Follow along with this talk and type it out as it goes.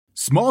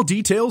Small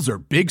details are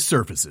big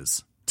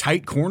surfaces.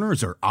 Tight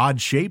corners are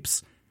odd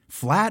shapes.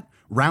 Flat,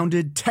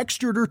 rounded,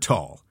 textured, or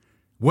tall.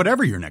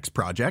 Whatever your next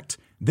project,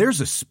 there's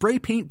a spray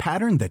paint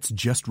pattern that's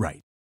just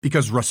right.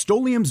 Because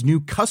Rust-Oleum's new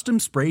Custom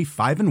Spray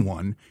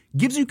 5-in-1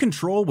 gives you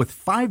control with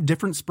 5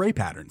 different spray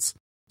patterns.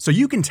 So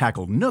you can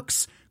tackle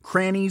nooks,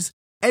 crannies,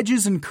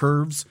 edges, and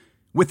curves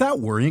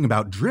without worrying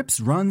about drips,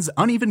 runs,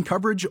 uneven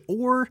coverage,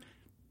 or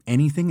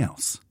anything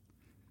else.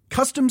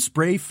 Custom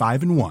Spray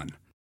 5-in-1.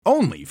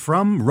 Only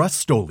from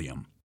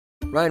Rust-Oleum.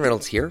 Ryan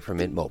Reynolds here from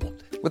Mint Mobile.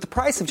 With the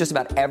price of just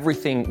about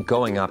everything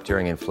going up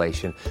during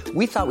inflation,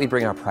 we thought we'd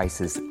bring our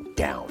prices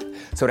down.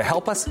 So to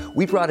help us,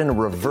 we brought in a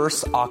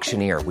reverse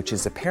auctioneer, which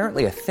is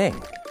apparently a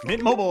thing.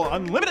 Mint Mobile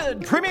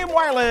Unlimited Premium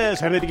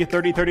Wireless. How to get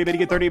 30, 30, bit to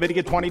get 30, bit to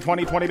get 20,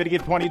 20, 20, bit to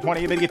get 20,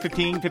 20, bit to get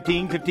 15,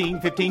 15,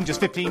 15, 15, just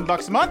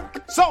 $15 a month?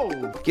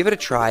 Sold! Give it a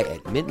try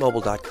at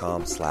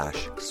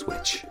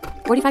mintmobile.com/switch.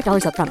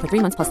 $45 up front for 3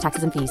 months plus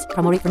taxes and fees.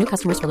 Promo rate for new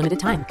customers for limited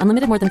time.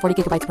 Unlimited more than 40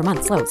 gigabytes per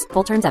month. Slows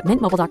full terms at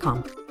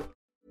mintmobile.com.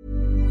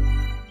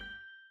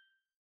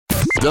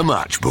 The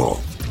Match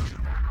Ball.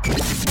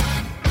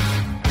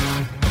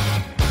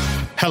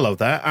 Hello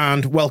there,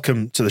 and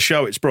welcome to the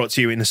show. It's brought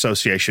to you in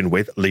association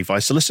with Levi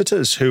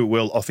Solicitors, who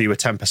will offer you a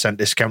 10%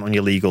 discount on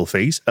your legal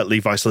fees at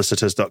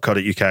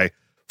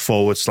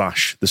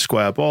levisolicitors.co.uk/the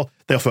square ball.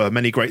 They offer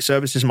many great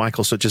services,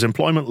 Michael, such as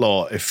employment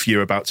law. If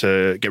you're about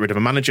to get rid of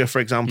a manager, for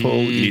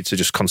example, you need to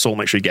just consult,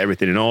 make sure you get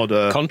everything in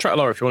order. Contract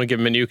law, if you want to give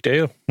him a new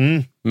deal.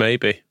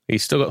 Maybe.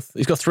 He's got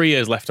 3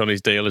 years left on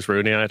his deal as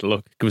Rooney. I had a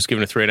look. He was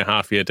given a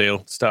 3.5-year deal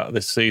to start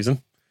this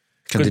season.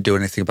 Can they do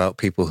anything about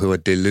people who are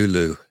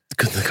delulu?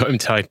 Because they got him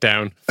tied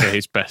down for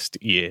his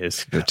best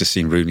years. I've just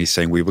seen Rooney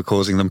saying we were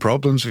causing them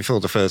problems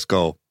before the first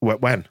goal.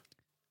 When?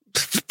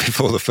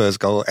 Before the first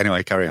goal.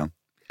 Anyway, carry on.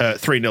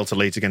 3-0 to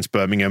Leeds against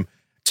Birmingham.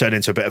 Turned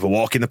into a bit of a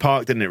walk in the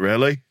park, didn't it,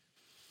 really?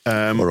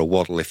 Or a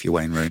waddle if you're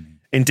Wayne Rooney.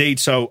 Indeed.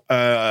 So,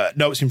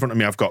 notes in front of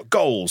me, I've got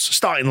goals,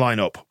 starting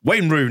lineup,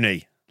 Wayne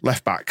Rooney,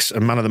 left backs,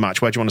 and man of the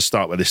match. Where do you want to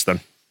start with this then?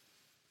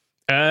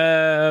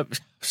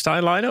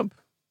 Starting lineup?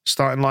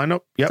 Starting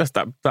lineup, yeah.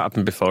 That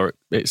happened before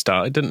it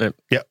started, didn't it?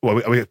 Yeah,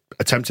 well, are we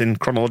attempting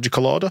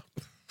chronological order?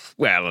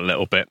 Well, a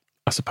little bit.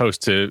 I suppose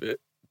to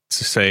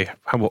say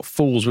what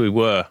fools we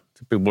were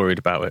to be worried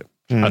about it.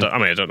 I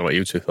don't know what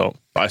you two thought,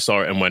 but I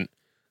saw it and went,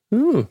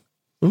 ooh.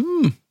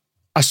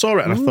 I saw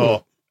it and I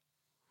thought,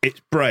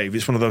 it's brave.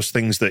 It's one of those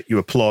things that you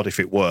applaud if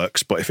it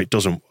works, but if it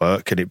doesn't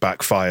work and it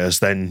backfires,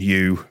 then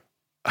you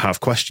have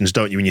questions,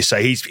 don't you? When you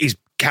say, he's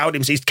cowed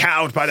him, he's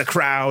cowed by the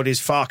crowd, he's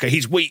Farker,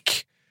 he's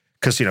weak.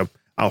 Because,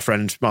 our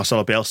friend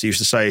Marcelo Bielsa used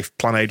to say, if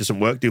plan A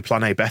doesn't work, do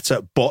plan A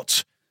better.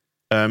 But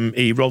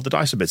he rolled the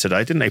dice a bit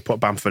today, didn't he?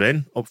 Put Bamford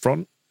in up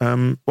front.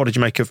 What did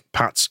you make of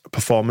Pat's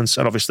performance?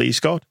 And obviously he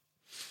scored.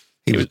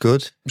 He was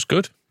good. It was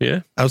good,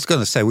 yeah. I was going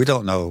to say, we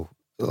don't know.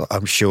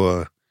 I'm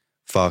sure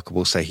Farker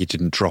will say he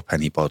didn't drop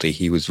anybody.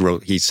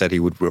 He said he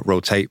would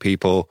rotate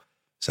people,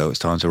 so it's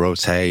time to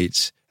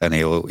rotate. And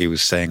he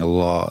was saying a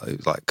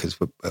lot, like, because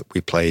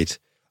we played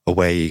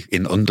away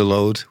in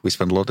underload. We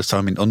spent a lot of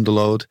time in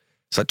underload.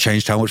 So that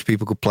changed how much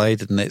people could play,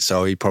 didn't it?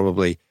 So he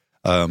probably,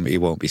 he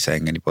won't be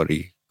saying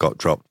anybody got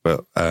dropped,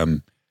 but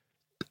a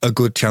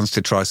good chance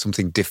to try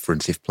something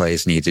different if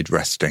players needed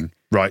resting.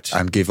 Right.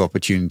 And give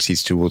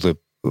opportunities to other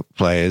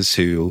players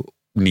who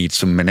need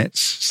some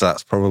minutes. So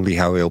that's probably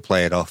how he'll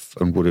play it off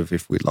and would have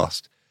if we'd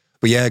lost.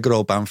 But yeah, good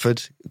old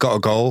Bamford. Got a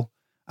goal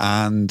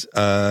and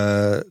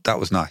that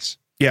was nice.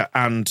 Yeah,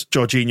 and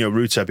Jorginho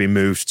Ruta being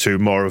moved to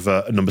more of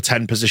a number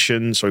 10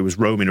 position, so he was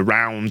roaming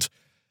around,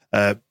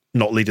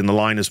 not leading the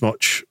line as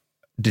much.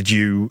 Did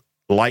you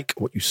like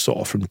what you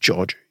saw from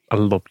Georgie? I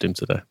loved him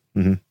today.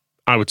 Mm-hmm.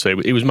 I would say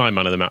he was my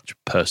man of the match,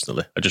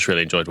 personally. I just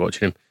really enjoyed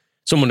watching him.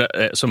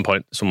 At some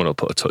point, someone will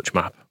put a touch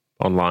map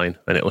online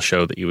and it'll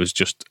show that he was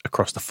just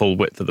across the full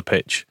width of the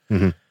pitch.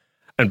 Mm-hmm.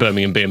 And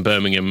Birmingham being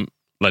Birmingham,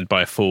 led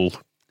by a fool.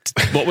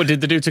 What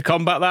did they do to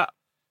combat that?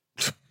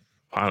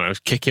 I don't know,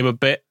 kick him a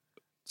bit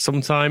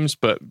sometimes,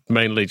 but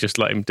mainly just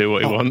let him do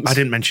what he wants. I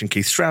didn't mention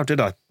Keith Stroud, did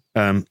I?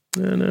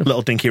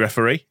 Little dinky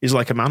referee. He's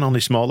like a man, only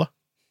smaller.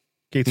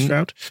 Keith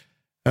Stroud.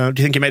 Do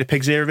you think he made a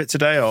pig's ear of it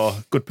today, or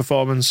good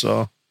performance?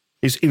 Or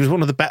he was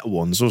one of the better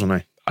ones, wasn't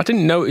he? I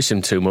didn't notice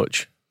him too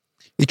much.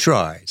 He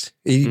tried.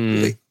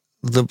 The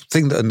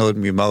thing that annoyed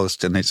me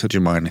most, and it's such a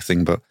minor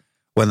thing, but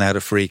when they had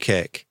a free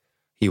kick,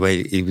 he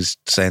was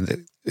saying that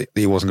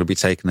he wasn't going to be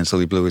taken until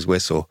he blew his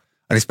whistle.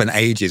 And he spent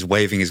ages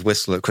waving his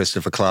whistle at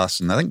Christopher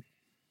Claassen. I think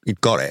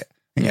he'd got it. I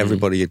think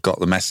everybody had got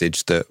the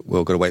message that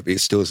we're going to wait, but he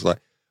still was like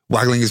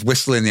waggling his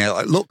whistle in the air,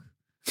 like, look.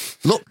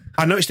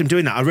 I noticed him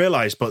doing that. I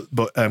realised, but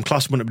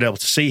Claassen wouldn't have been able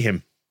to see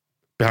him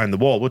behind the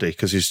wall, would he?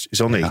 Because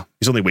he's only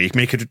weak. I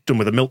mean, he could have done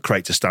with a milk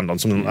crate to stand on,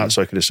 something like that,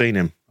 so I could have seen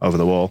him over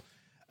the wall.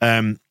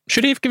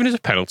 Should he have given us a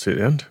penalty at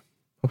the end?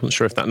 I wasn't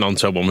sure if that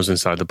Nanto one was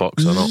inside the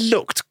box or not.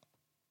 Looked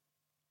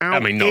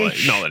out-ish. I mean,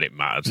 not that it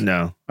mattered.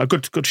 No. A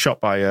good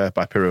shot by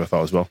Piru, I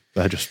thought, as well.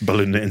 They just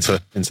ballooned it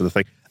into the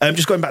thing.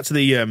 Just going back to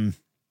the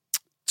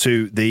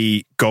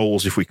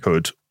goals, if we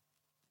could,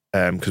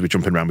 because we're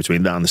jumping around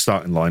between that and the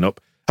starting lineup.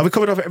 Have we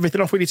covered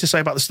everything off we need to say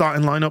about the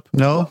starting lineup?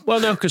 No.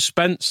 Well, no, because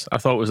Spence, I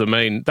thought was the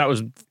main. That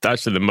was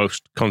actually the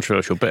most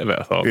controversial bit of it.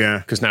 I thought, Yeah.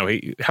 because now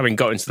having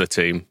got into the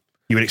team,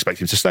 You would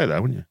expect him to stay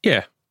there, wouldn't you?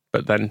 yeah,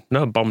 but then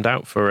no, bombed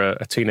out for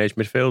a teenage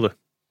midfielder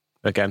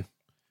again,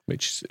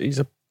 which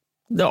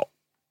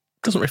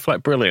doesn't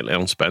reflect brilliantly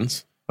on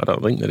Spence. I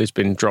don't think that he's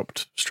been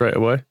dropped straight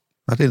away.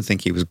 I didn't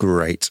think he was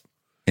great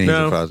in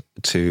his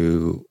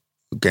 2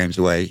 games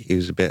away. He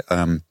was a bit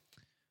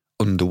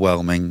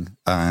underwhelming,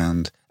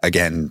 and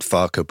again,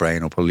 Farker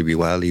Brain will probably be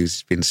well.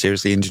 He's been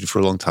seriously injured for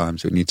a long time,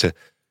 so we need to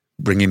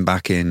bring him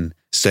back in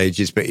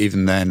stages. But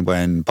even then,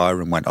 when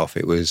Byron went off,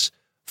 it was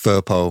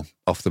Firpo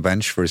off the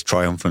bench for his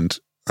triumphant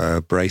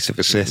brace of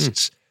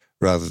assists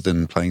rather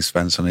than playing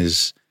Spence on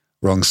his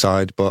wrong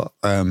side. But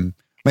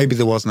maybe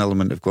there was an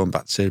element of going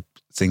back to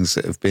things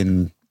that have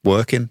been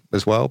working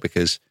as well,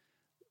 because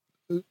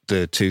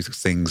the 2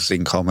 things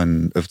in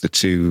common of the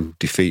 2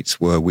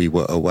 defeats were we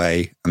were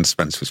away and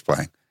Spence was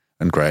playing,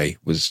 and Gray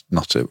was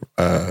not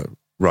a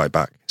right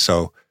back.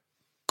 So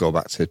go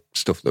back to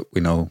stuff that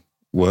we know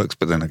works,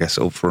 but then I guess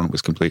up front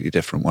was completely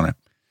different, wasn't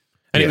it?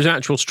 And it was an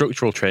actual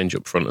structural change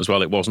up front as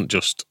well. It wasn't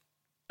just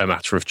a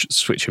matter of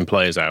switching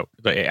players out,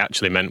 but it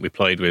actually meant we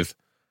played with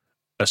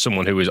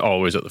someone who was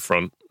always at the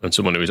front and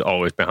someone who was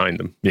always behind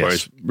them. Yes.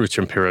 Whereas Rutter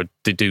and Pirro,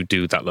 they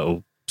do that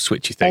little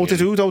switchy thing. Oh, they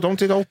do, though, don't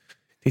they, though?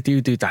 They do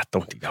that,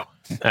 don't they, though?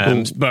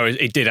 But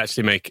it did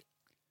actually make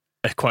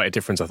quite a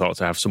difference, I thought,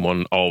 to have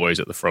someone always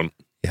at the front.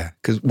 Yeah,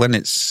 because when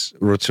it's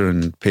Rutter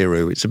and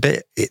Pirou,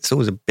 it's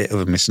always a bit of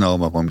a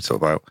misnomer when we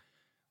talk about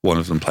one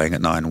of them playing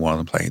at 9 and one of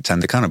them playing at 10.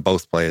 They kind of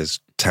both play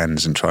as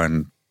 10s and try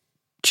and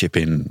chip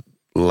in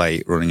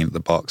late, running into the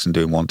box and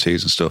doing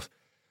 1-2s and stuff.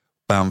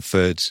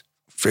 Bamford,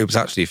 it was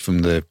actually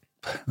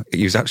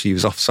he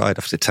was offside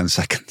after 10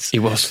 seconds. He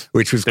was.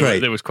 Which was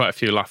great. There was quite a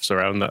few laughs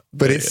around that.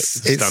 But it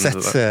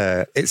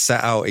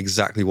set out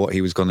exactly what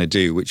he was going to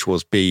do, which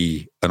was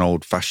be an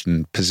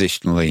old-fashioned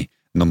positionally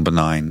number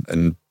 9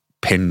 and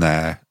pin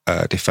their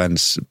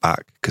defence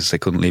back because they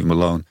couldn't leave him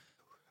alone.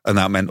 And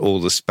that meant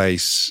all the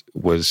space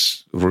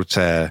was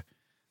Rutter,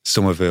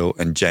 Somerville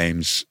and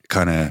James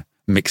kind of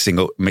mixing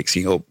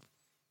up.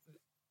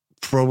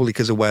 Probably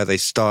because of where they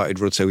started.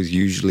 Rutter was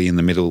usually in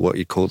the middle, what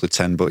you'd call the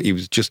 10, but he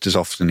was just as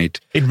often It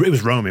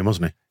was roaming,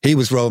 wasn't he? He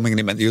was roaming, and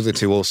it meant the other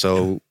 2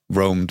 also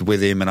roamed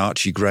with him, and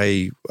Archie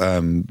Gray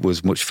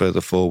was much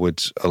further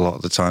forward a lot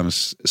of the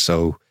times.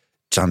 So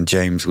Jan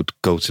James would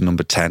go to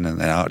number 10, and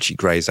then Archie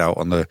Gray's out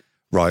on the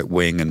right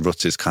wing, and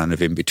Rutter's kind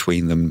of in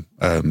between them,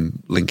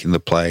 linking the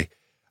play.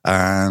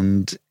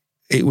 And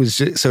it was,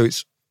 so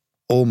it's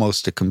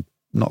almost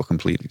not a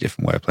completely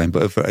different way of playing,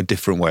 but a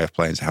different way of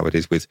playing to how it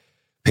is with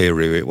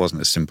Pirou. It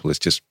wasn't as simple as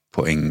just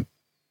putting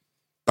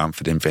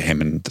Bamford in for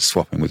him and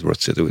swapping with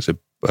Rutter. There was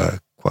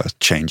quite a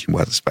change in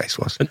where the space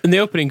was. And the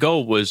opening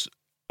goal was,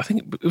 I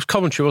think it was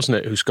Coventry, wasn't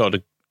it, who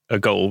scored a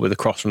goal with a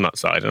cross from that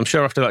side. And I'm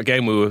sure after that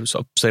game we were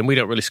sort of saying we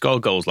don't really score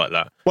goals like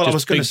that. Well, just I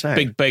was going to say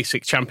big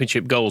basic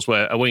championship goals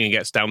where a winger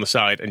gets down the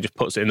side and just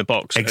puts it in the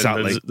box.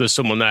 Exactly. And there's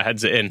someone there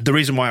heads it in. The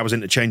reason why I was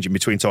interchanging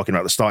between talking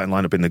about the starting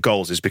lineup and the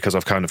goals is because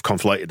I've kind of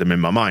conflated them in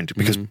my mind,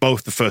 because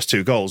both the first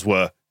 2 goals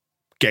were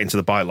getting to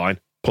the byline,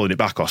 pulling it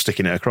back or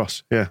sticking it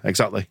across. Yeah,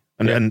 exactly.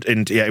 And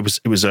it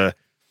was a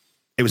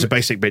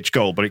basic bitch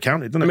goal, but it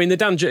counted, didn't it? I mean, the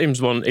Dan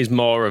James one is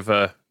more of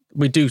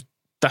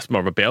that's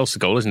more of a Bielsa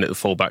goal, isn't it? The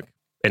fullback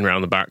in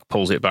round the back,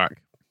 pulls it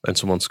back, and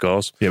someone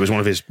scores. Yeah, it was one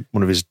of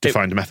his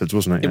defined methods,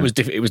 wasn't it?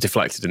 Yeah. It was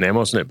deflected in him,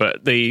 wasn't it?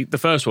 But the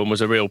first one was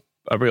a real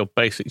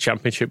basic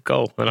championship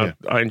goal, and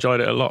I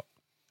enjoyed it a lot.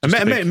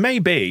 And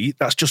maybe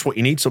that's just what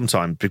you need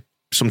sometimes.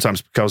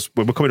 Because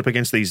when we're coming up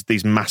against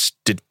these massed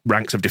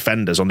ranks of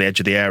defenders on the edge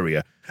of the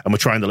area, and we're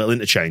trying the little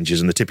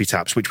interchanges and the tippy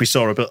taps, which we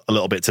saw a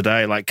little bit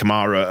today. Like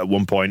Kamara at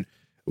one point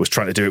was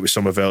trying to do it with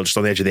Somerville just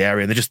on the edge of the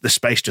area, and the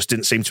space just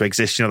didn't seem to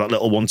exist. You know, that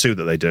little 1-2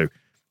 that they do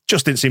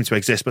just didn't seem to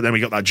exist. But then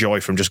we got that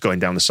joy from just going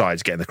down the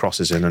sides, getting the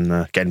crosses in,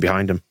 and getting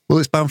behind them. Well,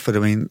 it's Bamford. I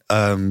mean,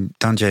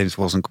 Dan James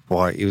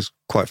he was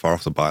quite far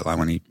off the byline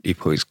when he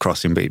put his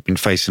cross in, but he'd been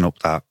facing up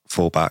that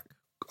fullback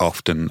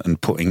often and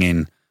putting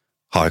in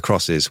high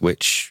crosses,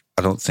 which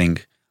I don't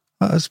think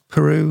has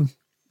Pirou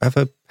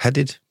ever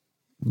headed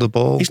the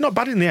ball. He's not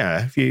bad in the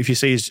air. If you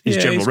see his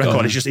general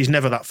record, he's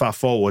never that far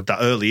forward that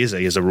early, is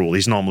he? As a rule,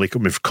 he's normally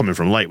coming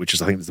from late, which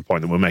is I think is the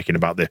point that we're making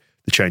about the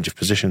change of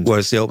positions.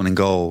 Whereas the opening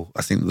goal,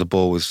 I think the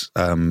ball was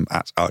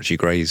at Archie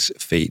Gray's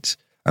feet,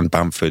 and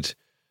Bamford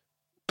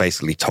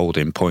basically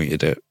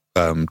pointed at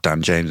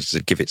Dan James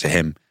to give it to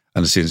him,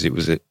 and as soon as it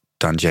was at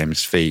Dan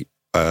James' feet,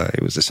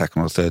 it was the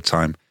second or third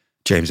time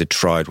James had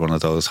tried one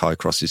of those high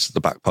crosses to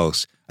the back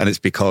post, and it's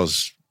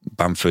because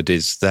Bamford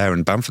is there,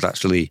 and Bamford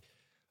actually,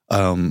 he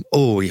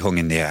hung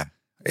in the air.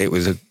 It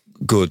was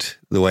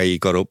the way he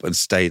got up and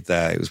stayed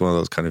there. It was one of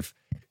those kind of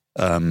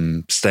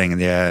staying in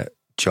the air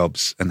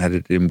jobs and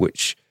headed in,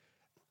 which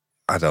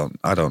I don't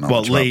know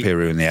much about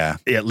Pirou in the air.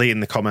 Yeah, Lee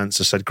in the comments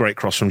has said, great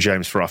cross from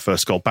James for our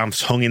first goal.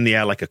 Bamf's hung in the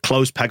air like a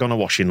closed peg on a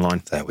washing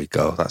line. There we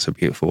go. That's a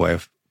beautiful way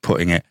of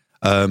putting it.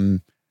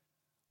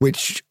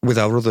 Which, with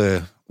our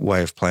other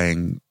way of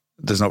playing,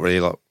 there's not really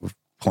a lot of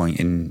point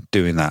in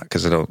doing that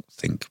because I don't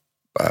think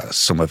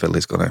Somerville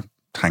is going to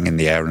hang in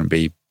the air and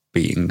be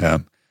beating.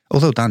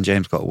 Although Dan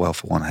James got a well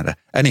for one header.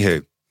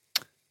 Anywho,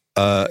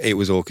 it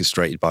was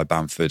orchestrated by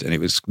Bamford, and it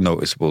was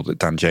noticeable that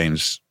Dan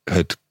James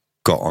had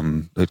got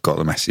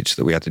the message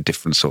that we had a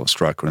different sort of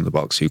striker in the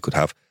box who could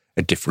have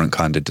a different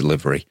kind of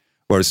delivery.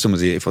 Whereas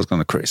if I was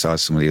going to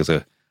criticise some of the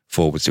other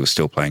forwards who were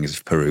still playing as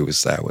if Peru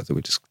was there, where they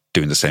were just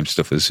doing the same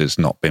stuff as has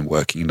not been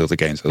working in other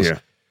games.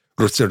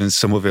 Rutter and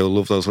Somerville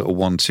love those little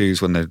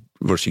 1-2s when they're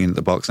rushing into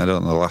the box. And I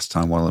don't know the last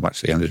time one of them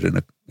actually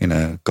ended in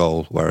a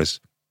goal, whereas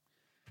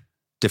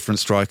different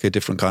striker,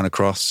 different kind of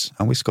cross,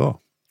 and we score.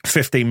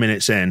 15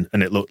 minutes in,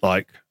 and it looked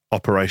like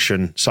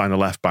Operation Sign a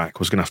Left Back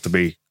was going to have to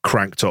be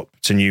cranked up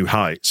to new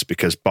heights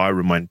because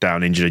Byram went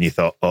down injured, and you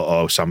thought,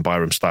 Sam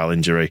Byram style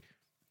injury.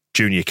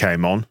 Junior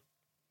came on.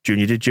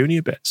 Junior did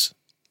junior bits.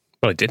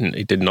 Well, he didn't.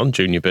 He did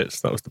non-junior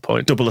bits. That was the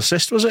point. Double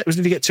assist, was it?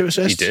 Did he get 2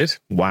 assists? He did.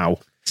 Wow.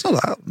 It's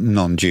not that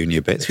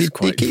non-junior bits. Do you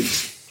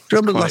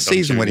remember last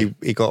season when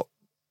he got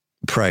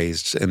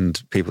praised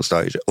and people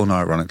started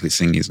unironically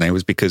singing his name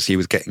was because he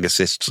was getting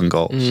assists and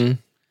goals. Mm.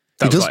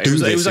 He does do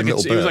this in little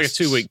bursts. It was like a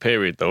 2-week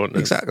period, though, wasn't it?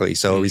 Exactly.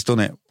 So he's done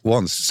it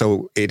once.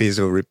 So it is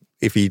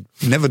if he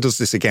never does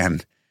this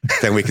again,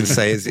 then we can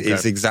say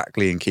it's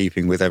exactly in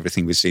keeping with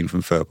everything we've seen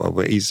from Furbo.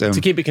 But he's to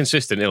keep it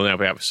consistent, he'll now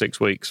be out for 6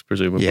 weeks,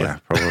 presumably. Yeah,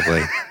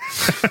 probably.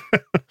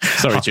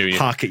 Sorry, Junior.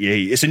 Hark at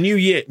ye. It's a new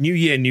year, new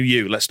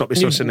you. Let's not be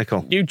so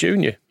cynical. New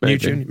Junior. Maybe. New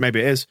Junior. Maybe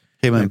it is.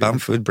 Him and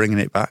Bamford bringing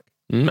it back.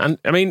 And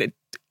I mean, it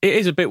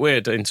is a bit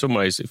weird in some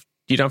ways. If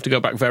you don't have to go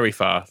back very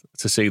far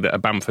to see that a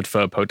Bamford,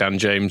 Firpo, Dan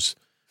James,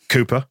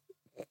 Cooper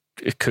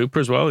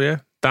as well. Yeah,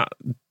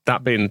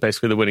 that being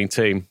basically the winning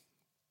team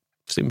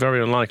seemed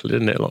very unlikely,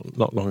 didn't it?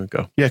 Not long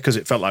ago. Yeah, because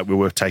it felt like we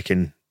were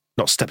taking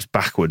not steps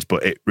backwards,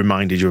 but it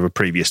reminded you of a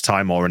previous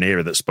time or an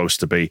era that's supposed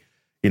to be,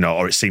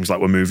 or it seems like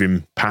we're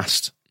moving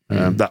past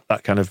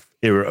that kind of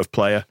era of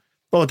player.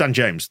 Well, Dan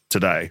James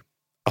today,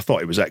 I thought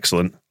he was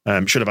excellent.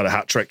 Should have had a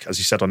hat trick, as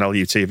he said on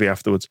LUTV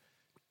afterwards.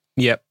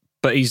 Yep,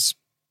 but it's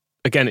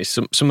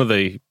some of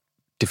the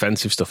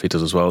defensive stuff he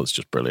does as well. It's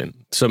just brilliant.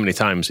 So many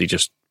times he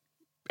just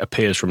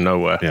appears from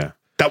nowhere. Yeah,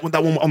 that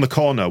one on the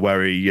corner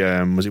where he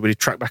when he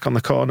tracked back on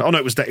the corner. Oh no,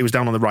 it was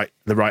down on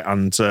the right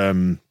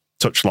hand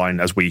touch line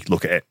as we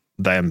look at it.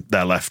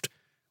 Their left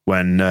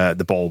when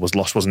the ball was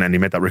lost, wasn't it? And he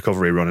made that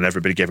recovery run, and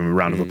everybody gave him a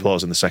round of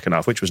applause in the second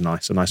half, which was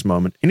nice. A nice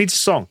moment. He needs a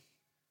song.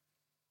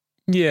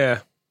 Yeah.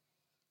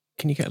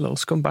 Can you get a little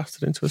scum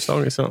bastard into a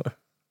song? It's not. I'm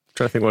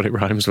trying to think what it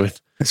rhymes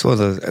with. It's one of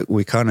the,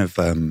 we kind of,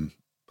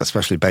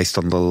 especially based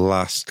on the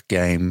last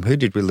game. Who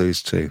did we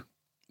lose to?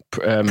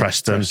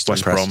 Preston.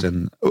 West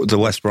Brom. The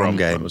West Brom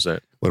game. That was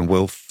it. When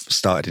Wilf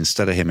started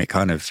instead of him, it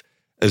kind of,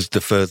 as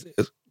the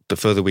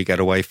further we get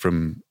away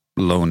from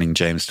loaning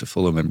James to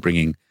Fulham and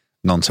bringing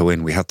Gnonto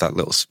in, we had that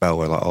little spell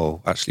where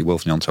actually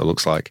Wilf Gnonto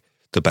looks like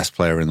the best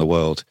player in the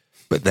world.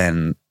 But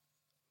then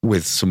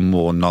with some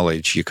more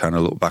knowledge, you kind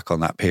of look back on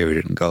that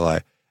period and go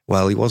like,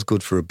 well, he was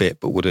good for a bit,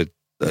 but would a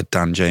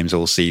Dan James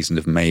all season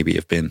have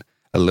been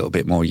a little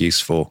bit more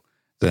useful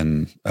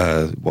than,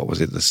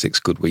 the 6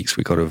 good weeks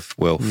we got of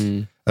Wilf?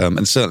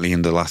 And certainly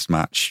in the last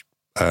match,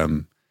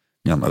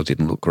 Gnonto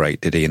didn't look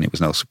great, did he? And it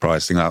was no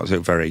surprise. I think that was a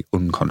very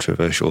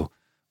uncontroversial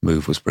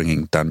move, was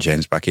bringing Dan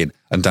James back in.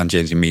 And Dan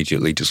James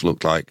immediately just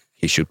looked like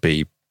he should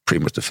be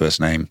pretty much the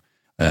first name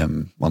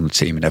on the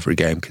team in every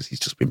game because he's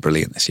just been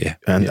brilliant this year.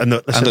 And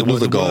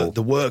another goal.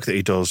 The work that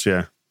he does,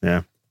 yeah.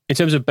 In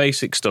terms of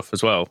basic stuff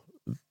as well,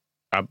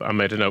 I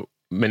made a note.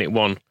 Minute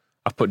 1,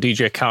 I put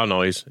DJ car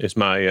noise is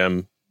my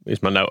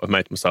note I've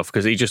made to myself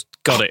because he just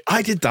got it.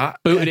 I did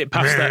that. Booted it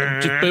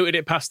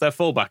past their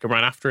fullback and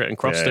ran after it and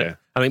crossed it.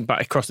 I think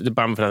he crossed it to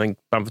Bamford. I think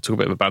Bamford took a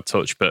bit of a bad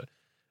touch, but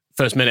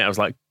first minute I was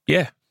like,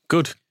 yeah,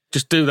 good.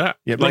 Just do that.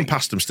 Yeah, run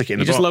past him, stick it in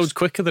the box. He just loads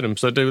quicker than him,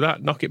 so do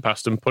that. Knock it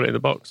past him, put it in the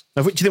box.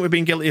 Now, do you think we've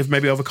been guilty of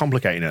maybe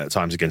overcomplicating it at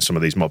times against some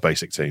of these more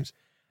basic teams?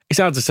 It's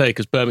hard to say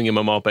because Birmingham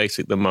are more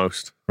basic than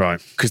most.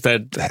 Right. Because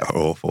they're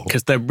awful.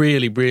 Because they're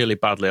really, really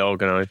badly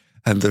organised.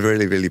 And they're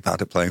really, really bad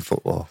at playing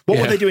football. What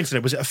were they doing today?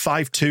 Was it a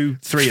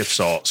 5-2-3 of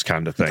sorts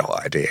kind of thing? No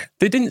idea.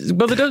 They didn't.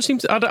 Well, they don't seem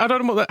to. I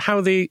don't know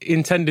how they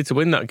intended to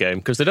win that game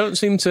because they don't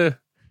seem to.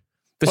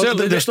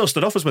 They still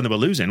stood off us when they were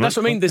losing. That's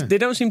what I mean. They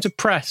don't seem to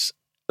press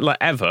like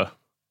ever,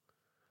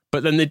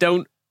 but then they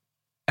don't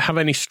have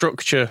any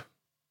structure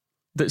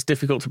that's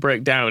difficult to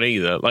break down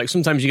either. Like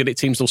sometimes you get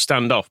teams will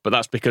stand off, but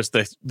that's because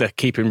they're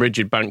keeping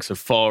rigid banks of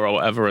 4 or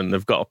whatever, and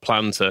they've got a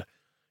plan to,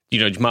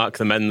 mark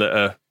the men that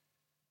are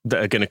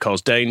going to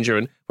cause danger.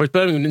 And whereas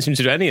Birmingham didn't seem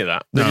to do any of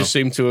that. They just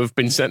seem to have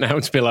been sent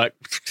out to be like,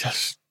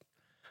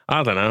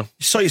 I don't know.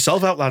 You sort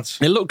yourself out, lads.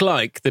 It looked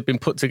like they'd been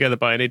put together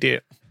by an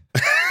idiot.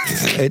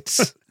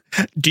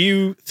 Do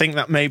you think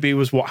that maybe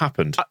was what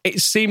happened?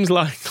 It seems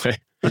likely.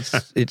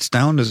 It's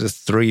down as a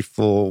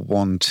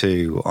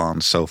 3-4-1-2 on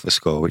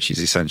SofaScore, which is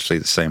essentially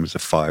the same as a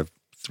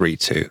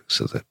 5-3-2.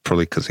 So that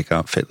probably because they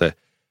can't fit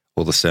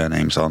all the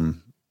surnames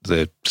on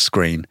the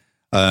screen.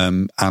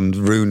 And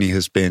Rooney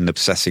has been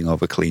obsessing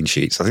over clean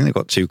sheets. I think they've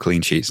got 2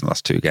 clean sheets in the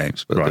last 2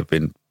 games, but they've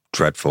been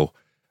dreadful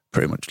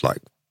pretty much like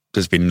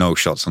there's been no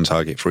shots on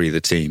target for either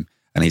team.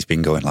 And he's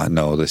been going like,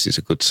 no, this is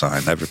a good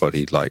sign.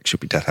 Everybody should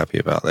be dead happy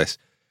about this.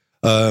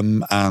 So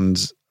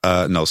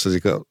they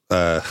got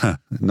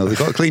they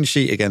got a clean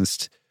sheet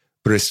against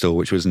Bristol,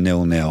 which was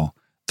 0-0.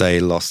 They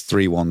lost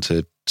 3-1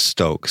 to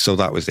Stoke. So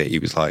that was it. He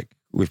was like,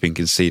 we've been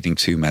conceding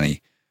too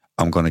many.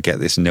 I'm going to get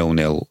this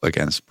 0-0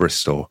 against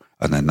Bristol,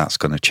 and then that's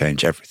going to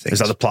change everything. Is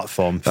that the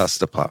platform? That's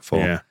the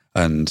platform. Yeah.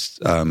 And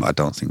I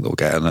don't think they'll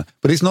get it.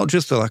 But it's not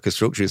just the lack of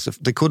structure.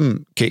 They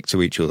couldn't kick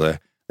to each other.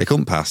 They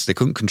couldn't pass. They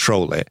couldn't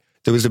control it.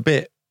 There was a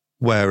bit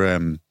where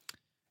it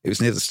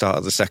was near the start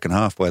of the second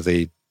half where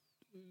they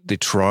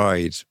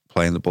tried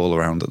playing the ball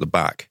around at the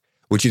back,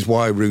 which is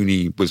why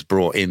Rooney was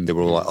brought in. They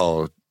were all like,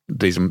 oh,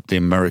 the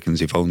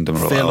Americans who've owned them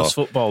are fearless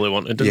football they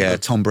wanted, didn't they?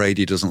 Tom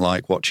Brady doesn't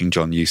like watching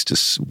John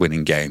Eustace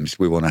winning games.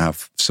 We want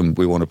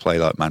to play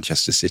like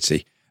Manchester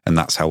City, and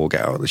that's how we'll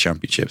get out of the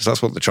championships.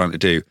 That's what they're trying to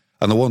do.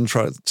 And the one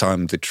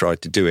time they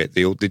tried to do it,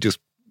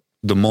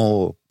 the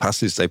more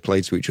passes they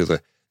played to each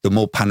other, the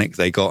more panic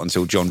they got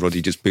until John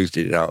Ruddy just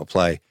boosted it out of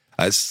play.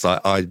 It's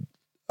like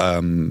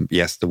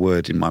the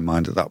word in my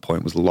mind at that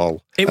point was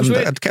lol. I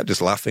kept just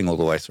laughing all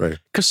the way through.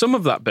 Because some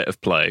of that bit of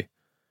play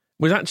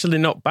was actually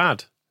not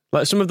bad.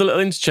 Like some of the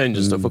little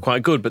interchanges and stuff were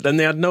quite good, but then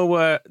they had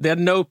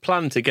no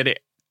plan to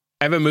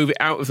move it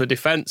out of the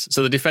defence.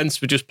 So the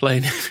defence were just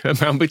playing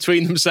around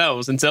between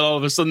themselves until all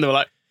of a sudden they were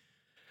like,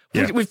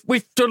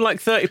 we've done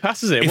like 30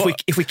 passes here.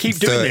 If we keep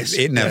doing this,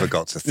 it never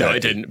got to 30. No, it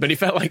didn't. But it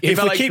felt like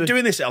if we keep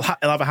doing this, it'll have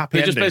a happy ending. ending.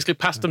 They just basically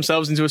passed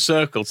themselves into a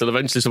circle till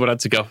eventually someone had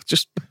to go.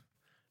 Just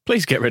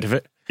please get rid of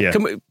it. Yeah.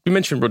 We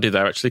mentioned Ruddy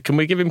there actually. Can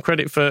we give him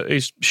credit for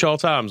his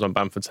short arms on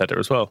Bamford's header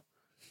as well?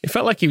 It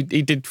felt like he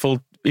did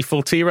full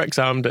T-Rex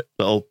armed it.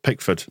 Little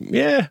Pickford.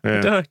 Yeah.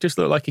 It just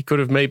looked like he could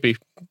have maybe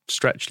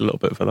stretched a little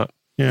bit for that.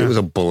 Yeah. It was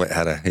a bullet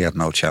header. He had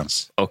no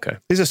chance. Okay.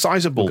 He's a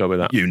sizable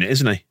unit,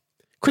 isn't he?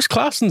 Chris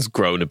Clarson's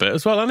grown a bit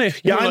as well, hasn't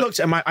he? Yeah, I looked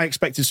at him. I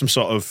expected some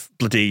sort of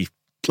bloody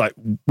like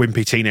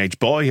wimpy teenage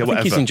boy or whatever. I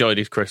think he's enjoyed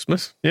his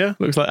Christmas. Yeah,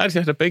 looks like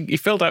he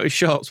filled out his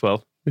shorts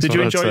well. Did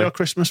you enjoy your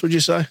Christmas? Would you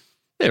say?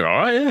 They're all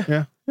right.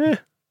 Yeah.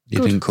 You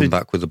didn't come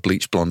back with a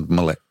bleach blonde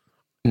mullet.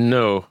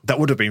 No, that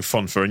would have been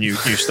fun for a new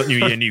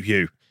year, new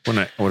you,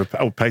 wouldn't it?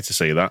 I would pay to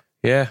see that.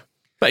 Yeah.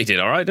 But he did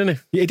all right, didn't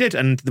he? Yeah, he did.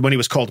 And when he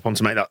was called upon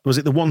to make that, was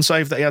it the one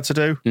save that he had to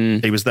do?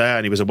 He was there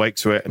and he was awake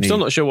to it. And I'm still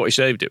not sure what he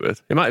saved it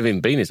with. It might have even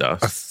been his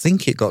ass. I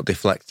think it got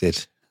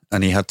deflected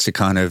and he had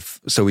to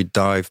so he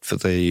dived for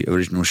the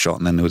original shot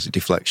and then there was a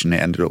deflection. It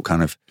ended up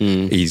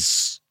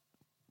he's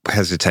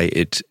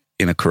hesitated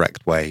in a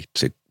correct way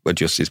to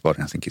adjust his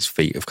body. I think his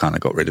feet have kind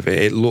of got rid of it.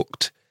 It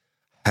looked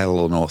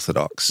hell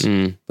unorthodox,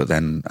 but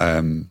then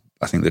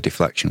I think the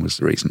deflection was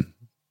the reason.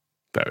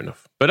 Fair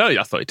enough. But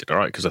I thought he did all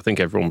right because I think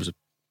everyone was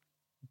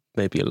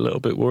maybe a little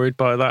bit worried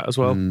by that as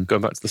well,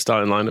 going back to the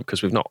starting lineup,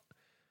 because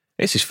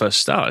it's his first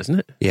start, isn't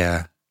it?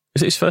 Yeah.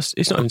 Is it his first?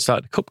 He's not even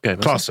started a cup game,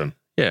 Clarkson?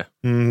 Yeah.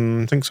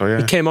 I think so, yeah.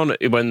 He came on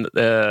when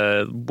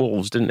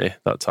Wolves, didn't he,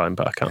 that time,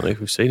 but I can't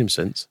believe we've seen him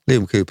since.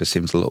 Liam Cooper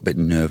seems a little bit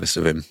nervous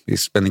of him.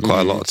 He's spending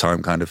quite a lot of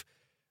time kind of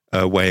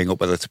weighing up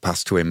whether to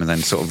pass to him and then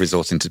sort of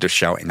resorting to just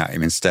shouting at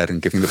him instead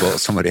and giving the ball to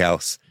somebody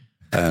else.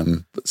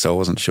 So I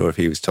wasn't sure if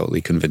he was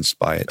totally convinced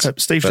by it.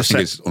 Steve just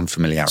said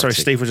unfamiliarity. Sorry,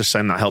 Steve was just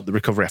saying that helped the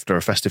recovery after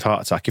a festive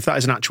heart attack. If that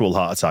is an actual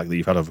heart attack that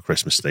you've had over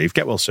Christmas, Steve,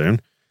 get well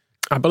soon.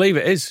 I believe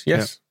it is,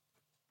 yes.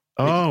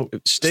 Yeah. Oh,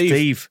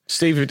 Steve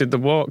who did the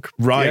walk.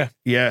 Right,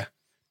 yeah.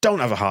 Don't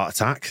have a heart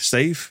attack,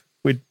 Steve.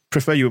 We'd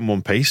prefer you in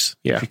one piece,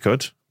 if you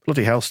could.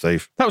 Bloody hell,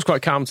 Steve. That was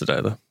quite calm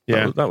today, though.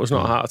 Yeah. That was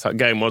not a heart attack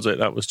game, was it?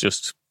 That was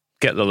just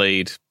get the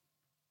lead,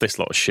 this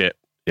lot of shit.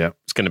 Yeah.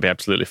 It's going to be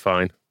absolutely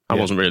fine. I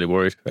wasn't really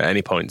worried at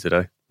any point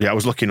today. Yeah, I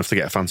was lucky enough to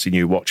get a fancy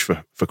new watch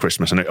for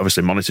Christmas, and it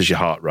obviously monitors your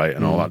heart rate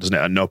and all that, doesn't it?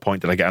 At no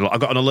point did I get... I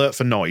got an alert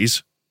for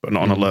noise, but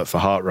not an alert for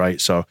heart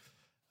rate, so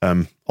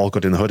all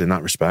good in the hood in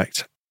that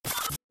respect.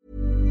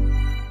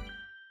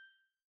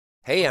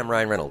 Hey, I'm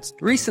Ryan Reynolds.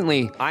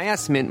 Recently, I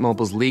asked Mint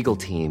Mobile's legal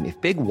team if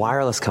big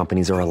wireless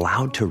companies are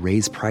allowed to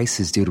raise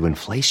prices due to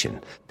inflation.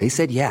 They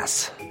said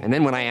yes. And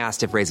then when I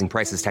asked if raising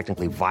prices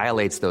technically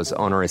violates those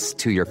onerous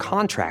 2-year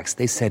contracts,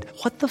 they said,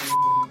 "What the f***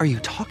 are you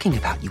talking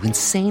about, you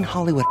insane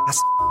Hollywood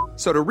ass?"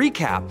 So to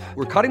recap,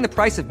 we're cutting the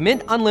price of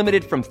Mint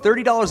Unlimited from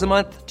 $30 a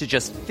month to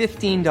just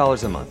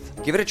 $15 a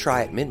month. Give it a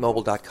try at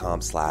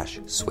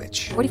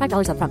mintmobile.com/switch.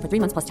 $45 up front for 3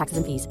 months plus taxes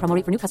and fees. Promo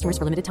rate for new customers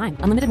for limited time.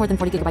 Unlimited more than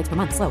 40 gigabytes per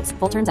month. Slows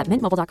full terms at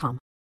mintmobile.com.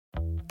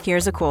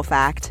 Here's a cool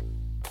fact.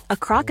 A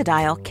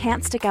crocodile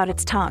can't stick out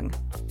its tongue.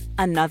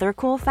 Another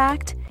cool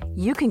fact,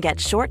 you can get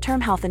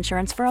short-term health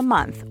insurance for a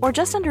month or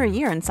just under a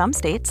year in some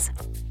states.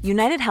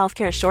 United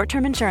Healthcare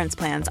short-term insurance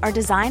plans are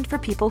designed for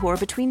people who are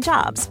between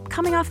jobs,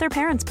 coming off their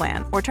parents'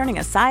 plan, or turning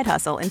a side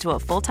hustle into a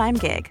full-time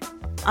gig.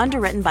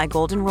 Underwritten by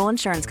Golden Rule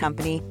Insurance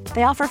Company,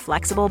 they offer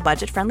flexible,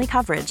 budget-friendly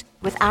coverage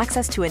with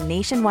access to a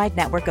nationwide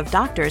network of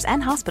doctors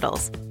and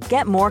hospitals.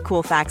 Get more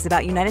cool facts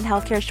about United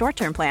Healthcare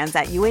short-term plans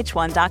at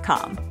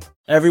uh1.com.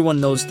 Everyone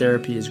knows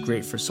therapy is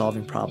great for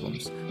solving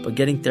problems, but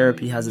getting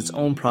therapy has its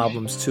own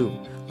problems too,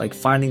 like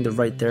finding the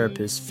right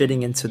therapist,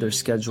 fitting into their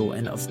schedule,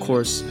 and of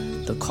course,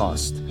 the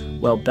cost.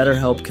 Well,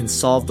 BetterHelp can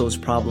solve those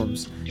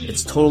problems.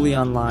 It's totally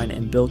online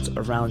and built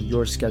around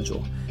your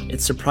schedule.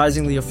 It's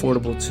surprisingly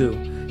affordable too.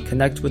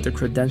 Connect with a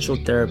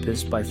credentialed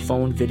therapist by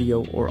phone,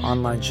 video, or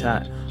online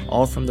chat,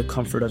 all from the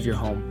comfort of your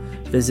home.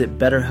 Visit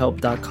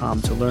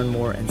BetterHelp.com to learn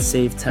more and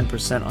save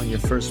 10% on your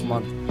first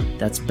month.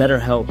 That's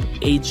BetterHelp,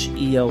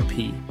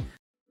 H-E-L-P.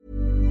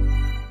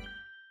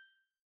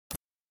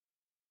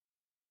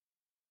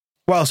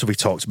 What else have we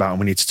talked about and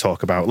we need to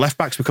talk about? Left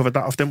backs, we covered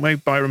that off, didn't we?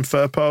 Byron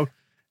Firpo.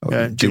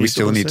 Do we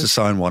still need to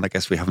sign one? I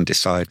guess we haven't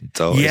decided.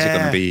 So is it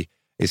going to be,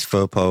 is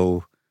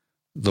Firpo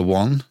the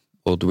one,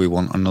 or do we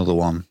want another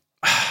one?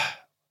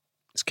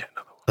 Let's get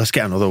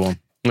another one.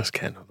 Let's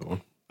get another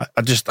one.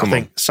 I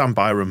think Sam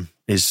Byram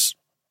is,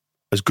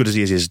 as good as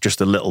he is just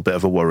a little bit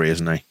of a worry,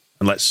 isn't he?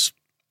 And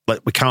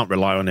we can't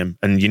rely on him.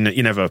 And you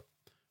never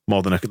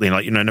more than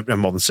never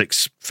more than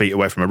 6 feet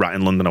away from a rat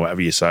in London, or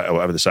whatever you say, or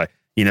whatever they say.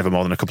 You're never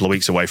more than a couple of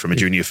weeks away from a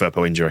Junior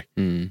Firpo injury.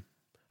 And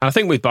I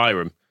think with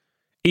Byram,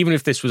 even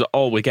if this was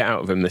all we get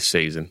out of him this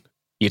season,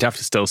 you'd have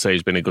to still say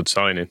he's been a good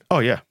signing. Oh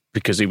yeah,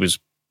 because he was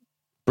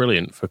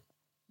brilliant for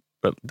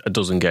a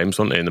dozen games,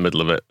 wasn't he, in the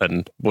middle of it,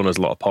 and won us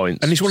a lot of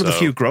points. And he's one of the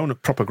few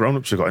proper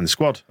grown-ups we've got in the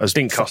squad.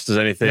 Didn't cost us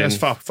anything. Yeah, as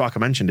Farke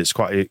mentioned, it's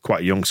quite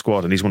a young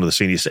squad, and he's one of the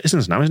senior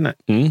citizens now, isn't it?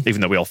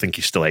 Even though we all think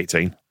he's still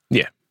 18.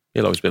 Yeah,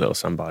 he'll always be a little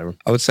Sam Byram.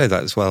 I would say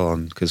that as well,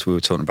 because we were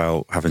talking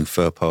about having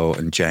Firpo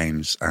and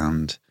James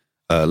and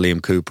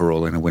Liam Cooper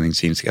all in a winning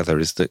team together,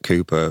 is that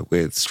Cooper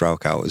with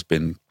Strauch out has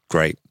been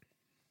great.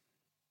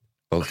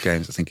 Both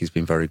games, I think he's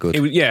been very good.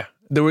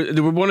 There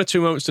were one or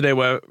two moments today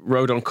where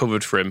Rodon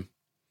covered for him,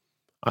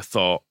 I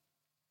thought.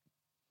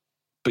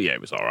 But yeah,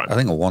 it was all right. I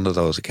think on one of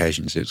those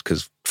occasions, it was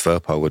because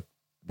Firpo had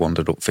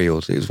wandered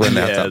upfield. It was when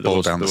they had that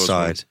ball down the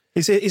side.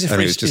 He's a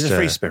free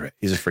spirit.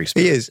 He's a free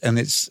spirit. He is, and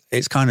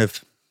it's kind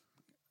of,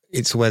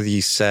 it's whether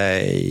you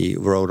say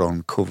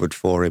Rodon covered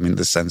for him in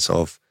the sense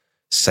of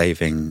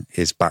saving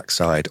his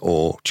backside,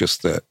 or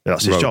just that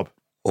that's his job.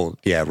 Or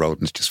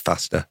Rodon's just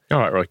faster. All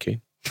right, Roy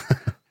Keane.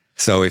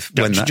 So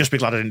just be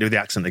glad I didn't do the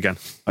accent again.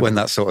 When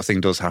that sort of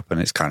thing does happen,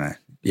 it's kind of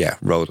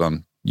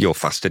Rodon, you're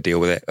faster, deal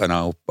with it, and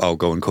I'll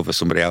go and cover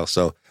somebody else.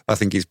 So I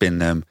think he's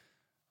been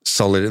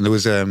solid. And there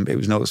was it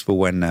was noticeable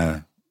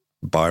when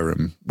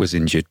Byram was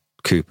injured,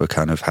 Cooper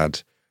kind of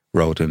had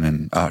Rodon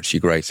and Archie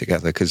Gray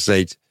together, because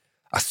I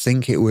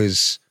think it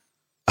was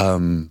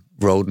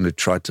Rodon had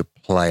tried to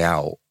play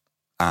out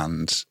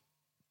and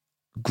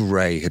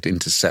Gray had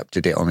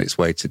intercepted it on its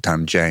way to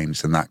Dan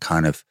James, and that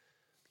kind of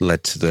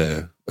led to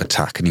the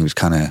attack, and he was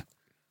kind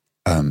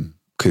of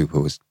Cooper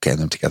was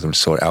getting them together and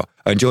sort it out.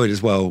 I enjoyed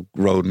as well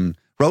Rodon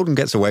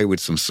gets away with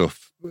some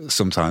stuff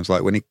sometimes,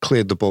 like when he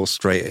cleared the ball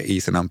straight at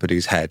Ethan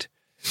Ampadu's head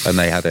and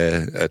they had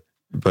a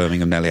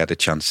Birmingham nearly had a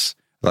chance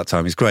at that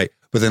time. He's great.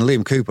 But then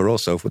Liam Cooper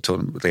also, if we're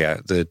talking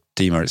the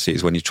demerits,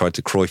 is when he tried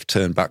to Cruyff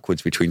turn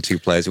backwards between two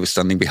players who were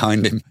standing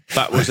behind him.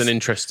 That was an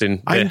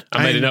interesting bit.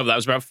 I made a note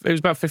of that. It was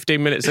about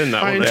 15 minutes in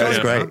that one. It was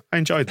great. I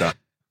enjoyed that.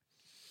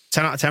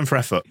 10 out of 10 for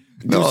effort.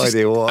 No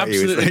idea what he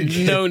was thinking.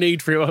 Absolutely no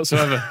need for it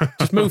whatsoever.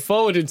 Just move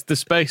forward into the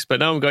space,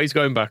 but now he's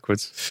going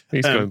backwards.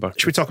 Going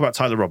backwards. Should we talk about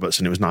Tyler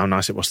Robertson? It was how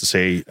nice it was to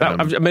see. I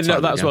made a note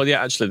of that as well.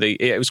 Yeah, actually,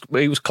 it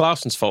was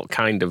Clarkson's fault,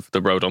 kind of,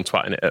 the Rodon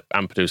twatting it at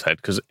Ampadu's head,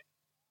 because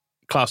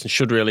Clarkson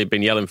should really have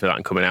been yelling for that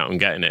and coming out and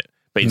getting it,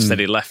 but instead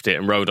he left it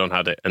and Rodon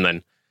had it, and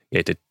then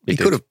he did. He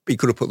could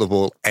have put the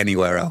ball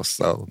anywhere else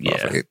though.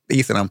 Yeah.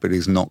 Ethan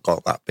Ampadu's not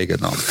got that big a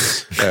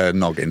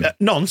noggin.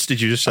 Nonce,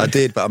 did you just say? I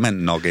did, but I meant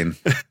noggin.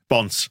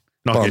 Bonce.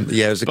 Noggin.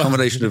 Yeah, it was a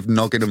combination of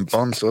noggin and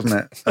bonce, wasn't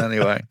it?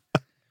 Anyway,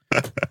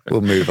 we'll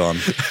move on.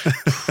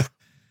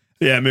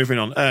 Yeah, moving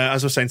on.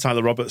 As I was saying,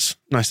 Tyler Roberts,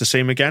 nice to see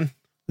him again.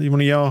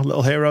 One of your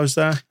little heroes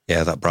there.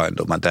 Yeah, that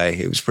brightened up my day.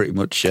 It was pretty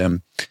much,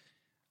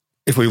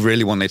 if we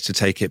really wanted to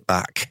take it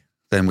back,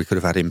 then we could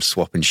have had him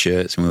swapping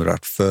shirts, and we would have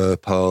had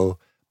Firpo,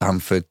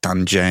 Bamford,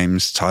 Dan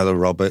James, Tyler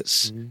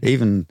Roberts.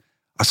 Even,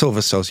 I sort of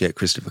associate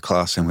Christopher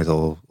Clarkson with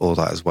all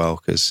that as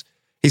well, because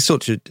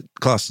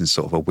Clarkson's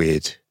sort of a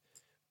weird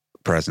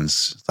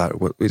presence.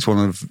 It's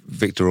one of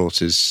Victor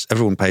Orta's.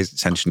 Everyone pays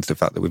attention to the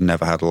fact that we've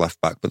never had a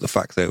left back, but the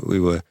fact that we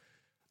were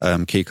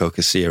Kiko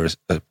Casilla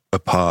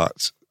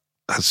apart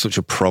had such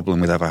a problem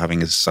with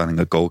ever signing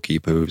a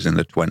goalkeeper who was in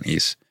the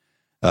 20s.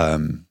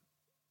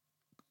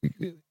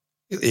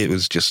 It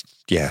was just,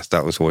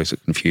 that was always a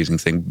confusing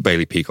thing.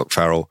 Bailey Peacock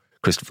Farrell,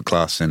 Christopher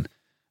Clarkson,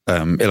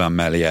 Ilan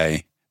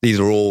Meslier. These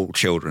are all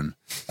children.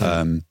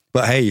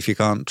 But hey, if you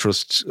can't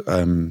trust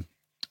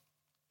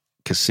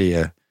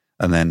Casilla,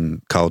 and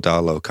then Carl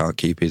Darlow can't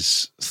keep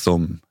his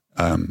thumb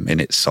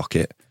in its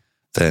socket,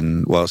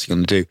 then what else are you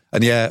going to do?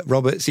 And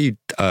Roberts, he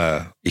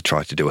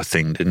tried to do a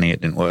thing, didn't he?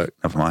 It didn't work.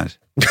 Never mind.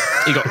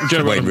 He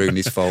got Wayne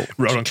Rooney's fault.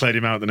 Rodon cleared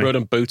him out, didn't he?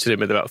 Rodon booted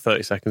him with about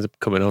 30 seconds of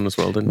coming on as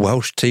well, didn't he?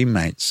 Welsh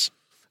teammates.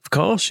 Of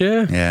course,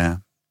 yeah.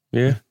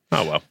 Yeah.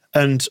 Oh, well.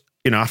 And,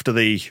 after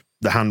the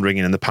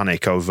hand-wringing and the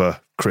panic over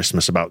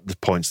Christmas about the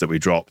points that we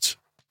dropped,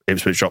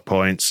 Ipswich dropped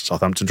points,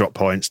 Southampton dropped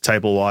points,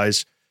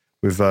 table-wise,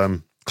 we've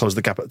close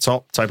the gap at the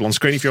top. Table on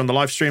screen if you're on the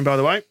live stream, by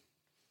the way.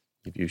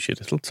 You've used your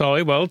little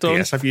toy. Well done.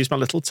 Yes, I've used my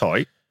little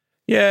toy.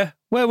 Yeah.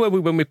 Where were we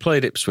when we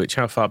played Ipswich?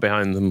 How far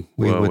behind them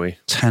were we?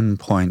 10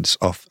 points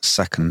off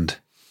second.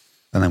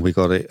 And then we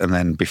got it. And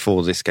then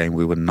before this game,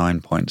 we were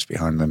 9 points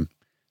behind them.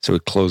 So we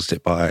closed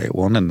it by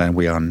 1. And then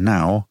we are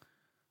now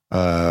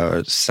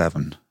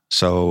 7.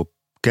 So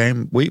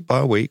game week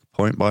by week,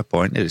 point by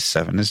point, it is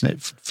 7, isn't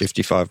it?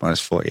 55 minus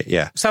 40.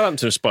 Yeah.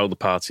 Southampton have spoiled the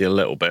party a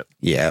little bit.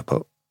 Yeah,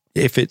 but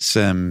if it's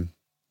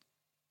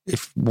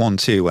if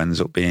 1-2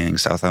 ends up being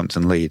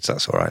Southampton Leeds,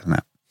 that's all right, isn't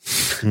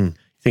it?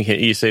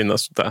 You're seeing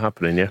that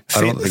happening, yeah?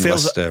 I don't think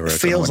Leicester are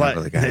going to win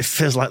another game. It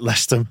feels like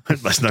Leicester's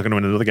not going to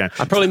win another game.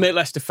 I'd probably make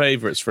Leicester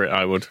favourites for it,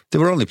 I would. They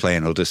were only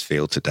playing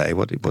Huddersfield today.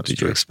 What did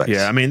you expect?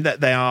 Yeah, I mean,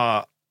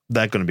 they're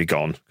going to be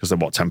gone because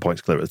they're, 10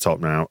 points clear at the top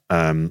now.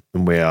 And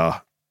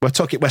we're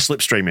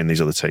slipstreaming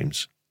these other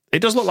teams. It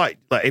does look like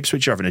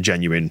Ipswich are having a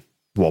genuine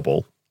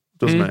wobble,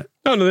 doesn't it?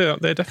 Oh, no,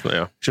 they definitely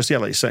are.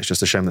 Like you say, it's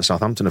just a shame that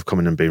Southampton have come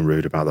in and been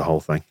rude about the whole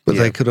thing. But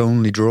they could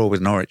only draw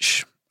with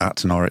Norwich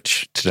at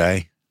Norwich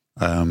today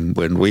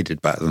when we did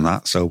better than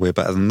that, so we're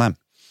better than them.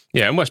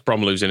 Yeah, and West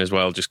Brom losing as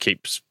well just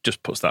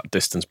puts that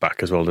distance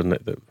back as well, doesn't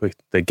it? That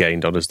they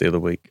gained on us the other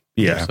week.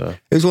 Yeah. So.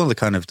 It was one of the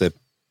kind of the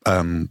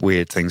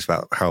weird things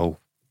about how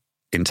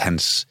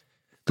intense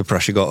the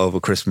pressure got over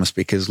Christmas,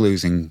 because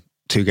losing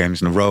 2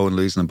 games in a row and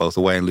losing them both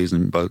away and losing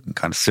them both in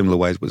kind of similar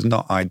ways was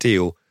not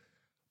ideal.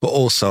 But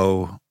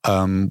also,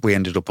 we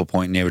ended up a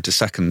point nearer to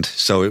second.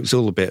 So it was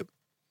all a bit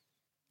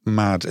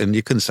mad. And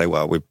you couldn't say,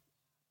 well,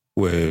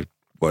 we're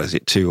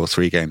 2 or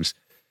 3 games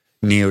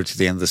nearer to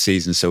the end of the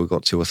season, so we've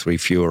got 2 or 3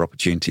 fewer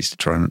opportunities to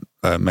try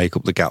and make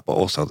up the gap. But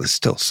also, there's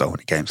still so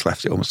many games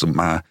left. It almost doesn't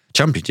matter.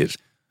 Championships.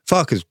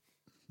 Farker's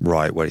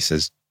right where he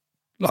says,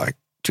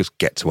 just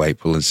get to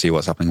April and see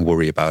what's happening,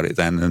 worry about it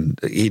then. And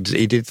he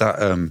did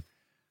that,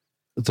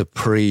 the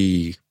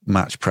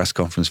pre-match press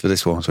conference for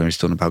this one, when he's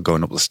talking about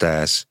going up the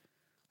stairs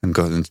and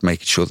going and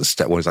making sure that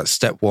step 1 is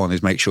step 1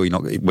 is make sure you're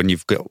not,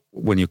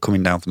 when you're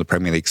coming down from the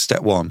Premier League,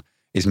 step 1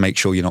 is make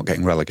sure you're not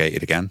getting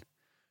relegated again.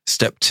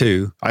 Step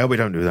 2, I hope we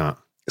don't do that.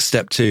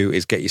 Step 2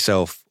 is get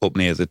yourself up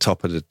near the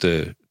top of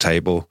the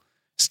table.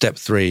 Step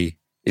 3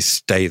 is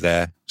stay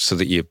there so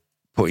that you're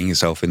putting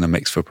yourself in the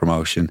mix for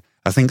promotion.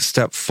 I think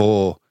step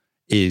 4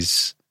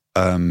 is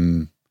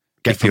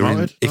if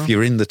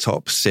you're in the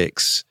top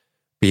 6,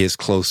 be as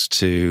close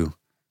to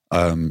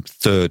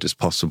 3rd as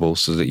possible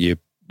so that you're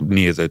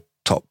near the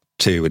top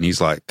 2. And he's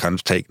kind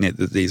of taking it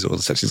that these are all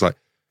the steps. He's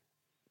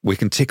we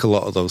can tick a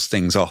lot of those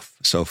things off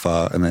so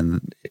far and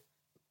then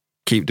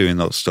keep doing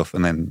those stuff,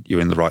 and then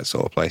you're in the right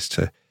sort of place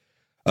to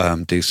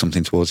do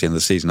something towards the end of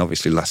the season.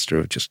 Obviously, Leicester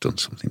have just done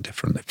something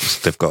different.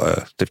 They've got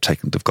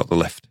the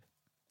lift.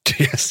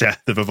 Yes, yeah,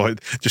 they've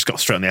just got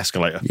straight on the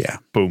escalator. Yeah,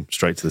 boom,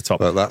 straight to the top.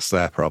 But that's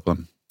their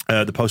problem.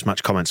 The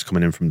post-match comments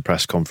coming in from the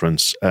press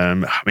conference.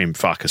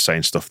 Farker's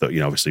saying stuff that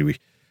obviously we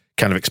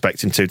kind of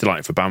expect him to.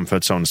 Delighted for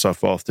Bamford, so on and so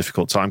forth.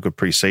 Difficult time, good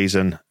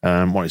pre-season.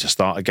 Wanted to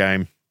start a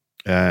game.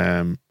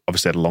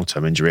 Obviously had a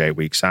long-term injury, 8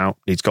 weeks out.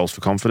 Needs goals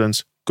for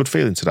confidence. Good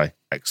feeling today.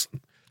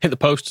 Excellent. Hit the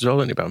post as well,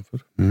 didn't he,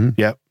 Bamford? Mm-hmm.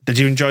 Yeah. Did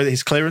you enjoy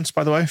his clearance,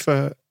 by the way?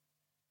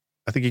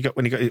 I think he got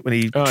when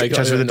he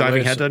chased with the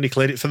diving header and he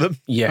cleared it for them.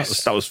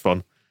 Yes, that was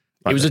fun.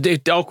 It was an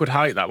awkward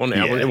height, that, wasn't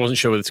it? Yeah. I wasn't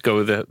sure whether to go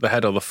with the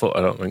head or the foot.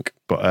 I don't think.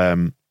 But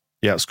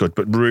yeah, it's good.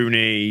 But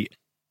Rooney,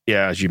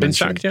 yeah, as you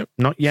mentioned, sacked yet?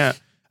 Not yet.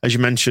 As you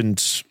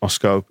mentioned,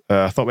 Moscow,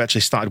 I thought we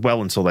actually started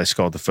well until they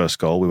scored the first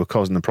goal. We were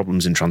causing the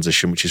problems in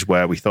transition, which is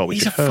where we thought we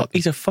could hurt.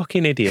 He's a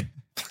fucking idiot.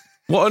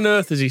 What on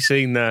earth has he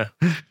seen there?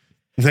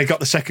 They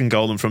got the second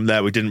goal, and from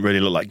there, we didn't really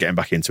look like getting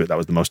back into it. That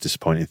was the most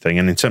disappointing thing.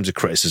 And in terms of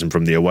criticism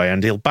from the away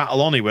end, he'll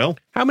battle on, he will.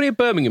 How many of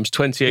Birmingham's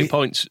 28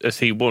 points has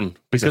he won?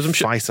 Because I'm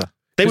fighter.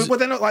 They're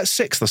not like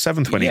 6th or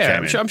 7th when he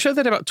came in. I'm sure they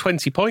had about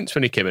 20 points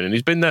when he came in, and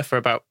he's been there for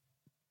about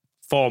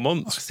 4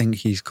 months. I think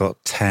he's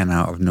got 10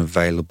 out of an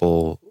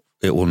available.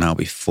 It will now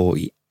be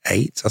 48.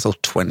 I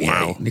thought 28.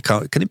 Wow.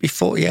 Can it be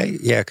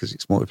 48? Yeah, because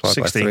it's multiplied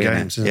by 3. 16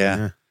 games, isn't it?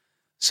 Yeah.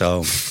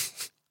 So,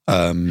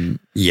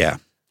 yeah.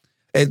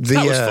 That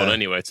was fun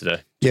anyway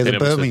today. Yeah, the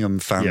Birmingham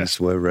fans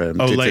were...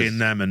 laying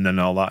them and then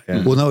all that,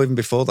 yeah. Well, no, even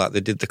before that,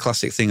 they did the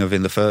classic thing of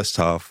in the first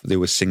half, they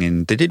were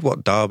singing... They did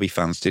what Derby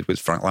fans did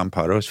with Frank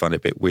Lampard. I always find it a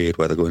bit weird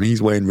where they're going,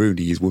 he's Wayne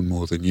Rooney, he's won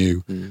more than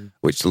you,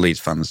 which the Leeds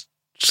fans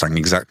sang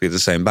exactly the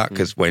same back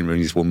because Wayne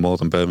Rooney's won more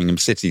than Birmingham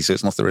City, so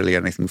it's not really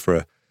anything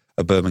for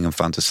a Birmingham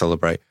fan to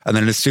celebrate. And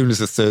then as soon as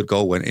the third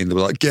goal went in, they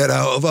were like, get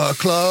out of our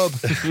club.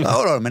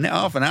 Hold on a minute,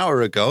 half an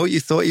hour ago, you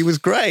thought he was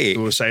great.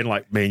 We were saying,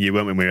 like me and you,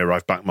 when we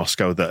arrived back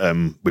Moscow,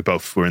 that we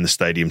both were in the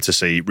stadium to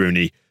see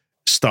Rooney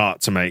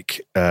start to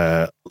make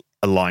a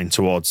line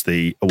towards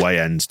the away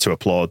end to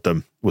applaud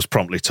them, was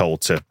promptly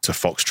told to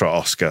foxtrot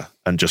Oscar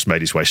and just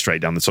made his way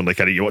straight down the tunnel. Like,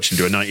 you watch him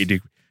do a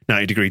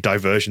 90 degree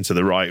diversion to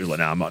the right. He was like,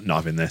 no, I'm not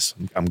having this.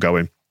 I'm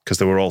going. Because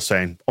they were all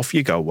saying, off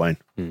you go, Wayne.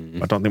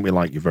 I don't think we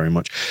like you very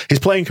much. His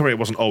playing career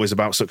wasn't always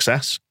about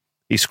success.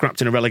 He's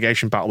scrapped in a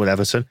relegation battle with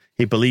Everton.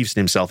 He believes in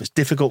himself. It's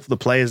difficult for the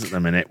players at the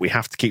minute. We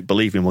have to keep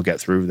believing we'll get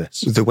through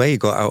this. The way he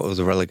got out of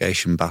the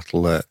relegation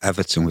battle at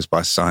Everton was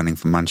by signing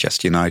for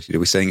Manchester United. Are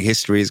we saying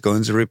history is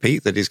going to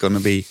repeat, that he's going to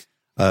be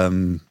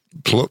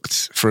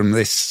plucked from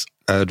this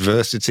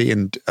adversity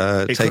and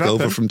take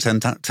over from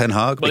Ten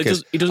Hag? Well,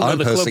 because I'm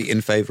personally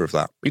in favour of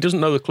that. He doesn't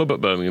know the club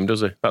at Birmingham,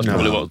 does he? That's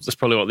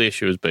probably what the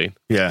issue has been.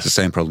 Yeah, it's the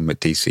same problem with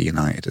DC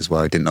United as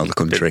well. I didn't know the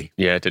country.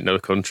 Didn't know the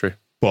country.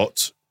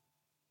 But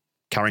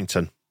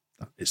Carrington,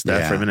 it's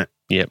there for a minute.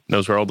 Yeah,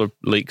 knows where all the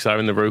leaks are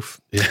in the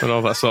roof and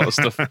all that sort of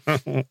stuff.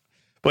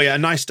 But yeah, a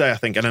nice day, I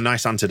think, and a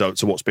nice antidote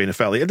to what's been a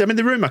fairly... I mean,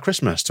 they ruined my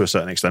Christmas to a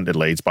certain extent at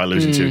Leeds by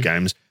losing 2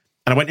 games.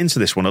 And I went into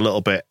this one a little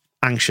bit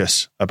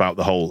anxious about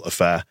the whole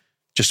affair,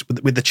 just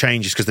with the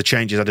changes, because the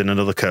changes had in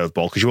another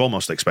curveball, because you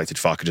almost expected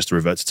Farke just to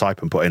revert to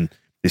type and put in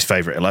his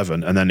favourite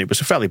 11. And then it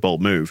was a fairly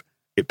bold move.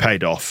 It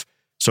paid off.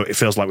 So it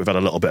feels like we've had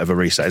a little bit of a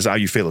reset. Is that how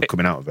you feel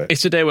coming out of it?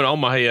 It's a day when all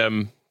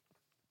my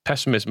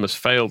pessimism has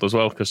failed as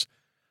well, because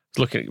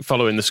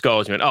following the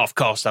scores, you went, of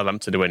course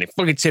Southampton are winning.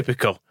 Fucking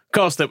typical. Of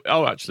course,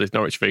 actually,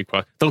 Norwich v.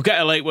 they'll get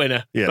a late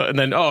winner. Yeah. But, and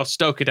then,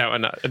 Stoke are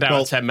down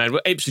to 10 men.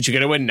 Well, Ipswich are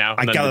going to win now.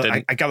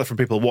 I gather from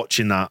people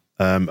watching that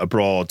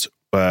abroad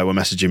were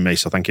messaging me,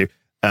 so thank you,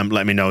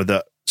 let me know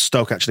that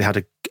Stoke actually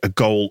had a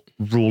goal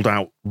ruled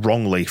out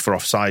wrongly for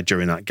offside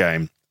during that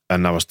game.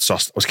 And I was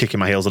kicking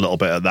my heels a little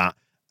bit at that.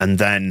 And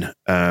then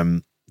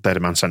they had a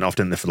man sent off,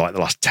 didn't they, for like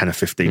the last 10 or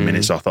 15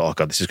 minutes. So I thought, oh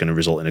God, this is going to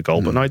result in a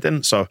goal. But no, it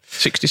didn't. So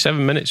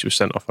 67 minutes he was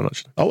sent off on,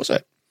 actually. Oh, was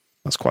it?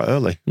 That's quite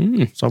early.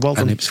 So well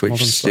done. And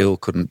Ipswich still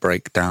couldn't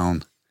break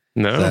down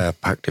their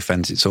pack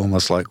defence. It's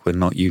almost like we're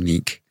not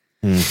unique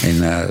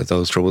in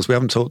those troubles. We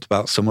haven't talked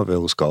about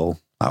Somerville's goal.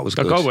 That was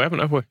good. Goal, we haven't,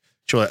 have we?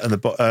 Sure. And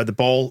the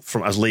ball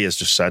from, as Lee has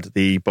just said,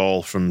 the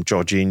ball from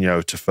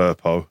Jorginho to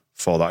Firpo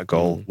for that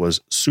goal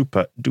was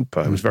super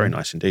duper. It was very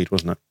nice indeed,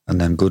 wasn't it?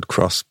 And then good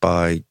cross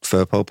by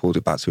Firpo, pulled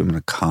it back to him in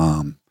a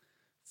calm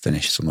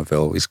finish.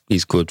 Somerville,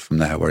 he's good from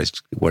there, where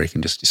he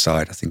can just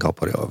decide, I think I'll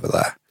put it over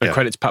there. And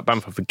credit to Pat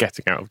Bamford for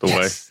getting out of the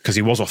way. Because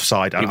he was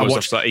offside.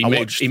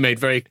 He made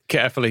very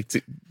carefully,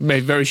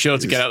 made very sure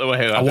to get out of the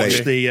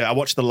way. I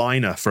watched the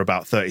liner for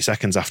about 30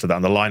 seconds after that,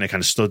 and the liner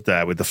kind of stood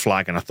there with the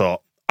flag, and I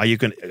thought, are you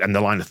going to... And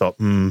the liner thought,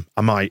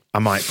 I might.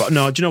 But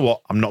no, do you know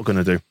what? I'm not going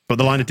to do. But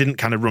the liner didn't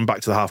kind of run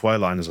back to the halfway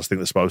line as I think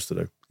they're supposed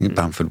to do.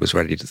 Bamford was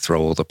ready to throw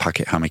all the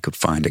packet ham he could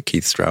find at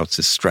Keith Stroud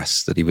to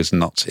stress that he was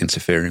not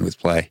interfering with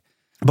play.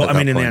 But I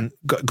mean, in the end,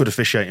 good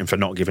officiating for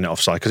not giving it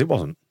offside, because it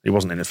wasn't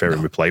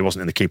interfering with play. It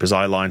wasn't in the keeper's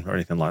eye line or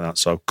anything like that.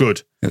 So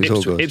good. It was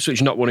all good.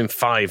 Ipswich not won in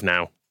 5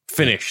 now.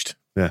 Finished.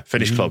 Yeah,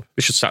 finished club.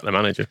 We should sack the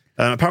manager.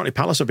 Apparently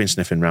Palace have been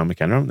sniffing round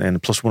again, haven't they?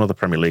 And plus one other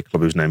Premier League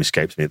club whose name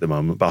escapes me at the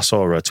moment. But I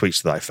saw tweets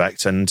to that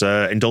effect and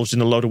indulged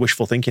in a load of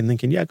wishful thinking,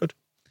 yeah, good.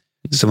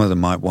 Some of them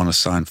might want to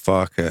sign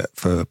Farke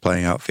for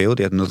playing outfield.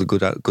 He had another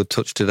good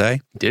touch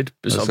today. He did.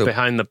 Sort of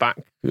behind the back,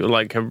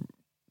 like a...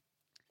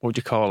 What would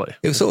you call it?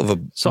 It was sort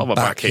of a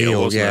back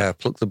heel, wasn't it?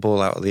 Plucked the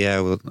ball out of the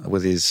air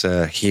with his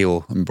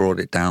heel and brought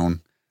it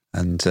down.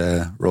 And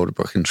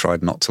Rodebrooken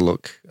tried not to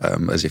look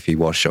as if he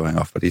was showing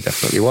off, but he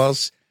definitely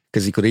was,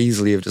 because he could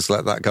easily have just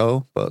let that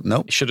go. But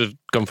no, he should have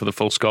gone for the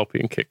full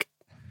scorpion kick.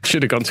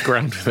 Should have gone to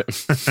ground with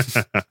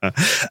it.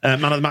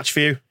 Man of the match for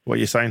you? What are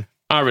you saying?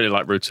 I really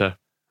like Rutter,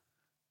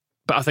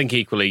 but I think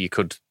equally you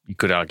could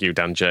argue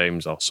Dan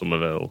James or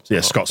Somerville. Yeah,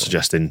 Scott's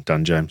suggesting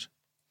Dan James.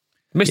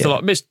 Missed a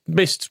lot.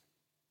 Missed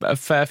a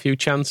fair few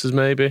chances,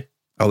 maybe.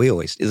 Oh,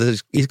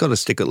 he's got to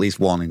stick at least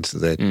one into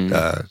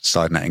the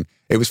side netting.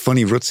 It was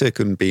funny, Rutter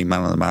couldn't be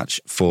man of the match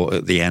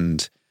at the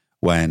end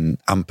when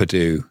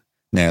Ampadu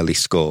nearly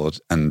scored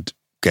and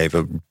gave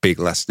a big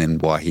lesson in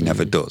why he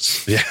never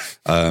does. Yeah.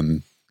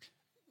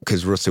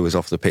 Because Rutter was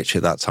off the pitch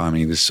at that time and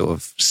he was sort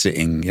of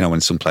sitting, when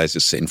some players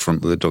just sit in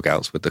front of the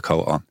dugouts with the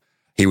coat on.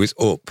 He was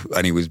up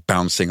and he was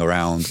bouncing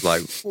around,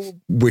 like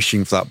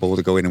wishing for that ball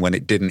to go in, and when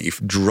it didn't, he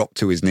dropped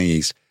to his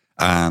knees.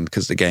 And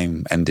because the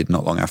game ended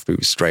not long after, he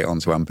was straight on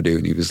to Ampadu,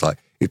 and he was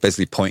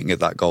basically pointing at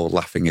that goal,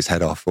 laughing his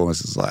head off.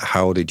 Almost was like,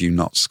 how did you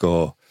not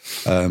score?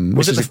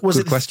 Was it a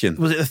good question?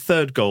 Was it the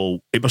third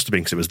goal? It must have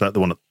been, because it was the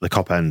one at the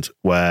Cop End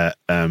where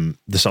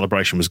the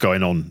celebration was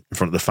going on in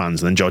front of the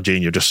fans, and then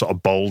Jorginho just sort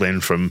of bowled in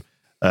from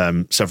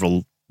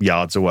several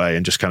yards away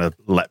and just kind of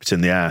leapt in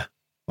the air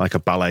like a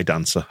ballet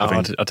dancer.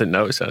 I didn't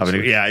notice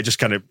that. Yeah, it just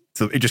kind of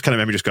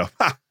made me just go,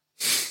 ha!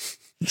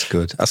 It's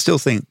good. I still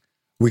think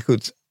we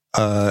could...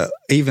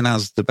 even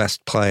as the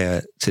best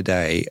player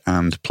today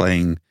and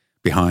playing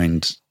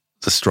behind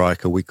the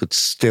striker, we could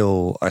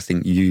still, I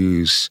think,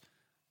 use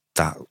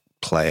that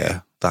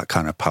player, that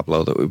kind of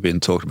Pablo that we've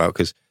been talking about,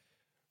 because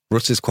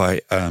Rutter's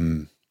quite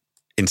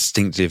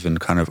instinctive and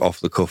kind of off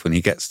the cuff, and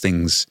he gets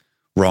things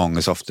wrong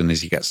as often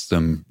as he gets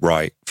them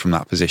right from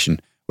that position.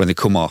 When they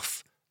come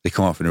off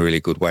in a really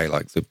good way,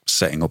 like the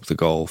setting up the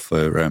goal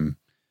for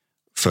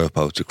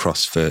Firpo to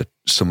cross for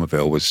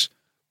Somerville was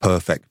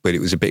perfect, but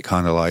it was a bit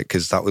kind of like,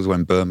 because that was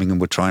when Birmingham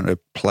were trying to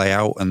play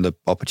out and the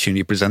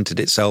opportunity presented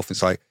itself.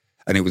 It's like,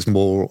 and it was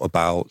more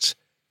about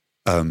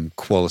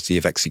quality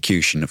of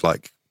execution, of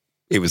like,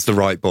 it was the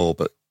right ball,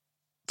 but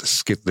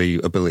the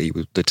ability,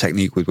 the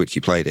technique with which he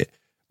played it,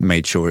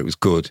 made sure it was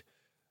good.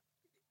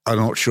 I'm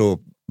not sure,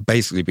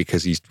 basically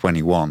because he's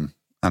 21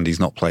 and he's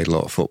not played a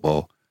lot of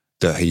football,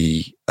 that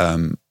he,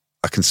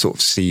 I can sort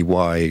of see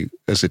why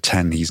as a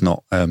 10 he's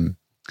not,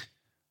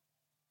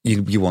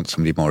 you want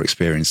somebody more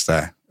experienced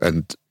there.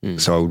 And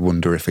so I would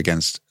wonder if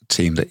against a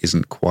team that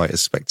isn't quite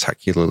as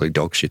spectacularly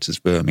dog shit as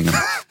Birmingham,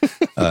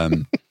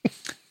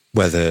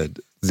 whether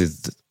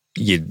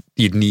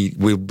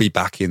we'll be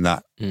back in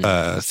that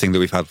thing that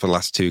we've had for the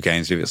last 2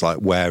 games. If it's like,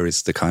 where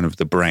is the kind of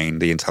the brain,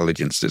 the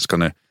intelligence that's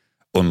going to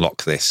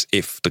unlock this?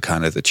 If the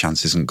kind of the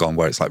chance isn't gone,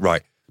 where it's like,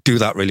 right, do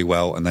that really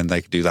well, and then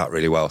they can do that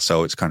really well.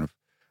 So it's kind of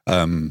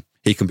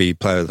he can be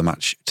player of the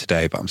match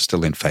today, but I'm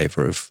still in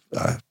favour of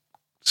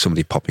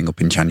somebody popping up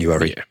in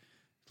January,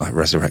 like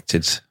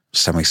resurrected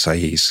Semi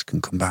Sayes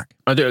can come back.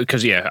 I do,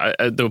 because there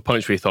were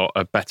points where you thought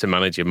a better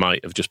manager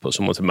might have just put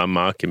someone to man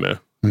mark him.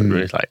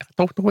 It's like, I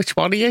don't know which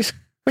one he is.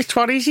 Which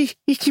one is he?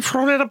 He keeps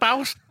running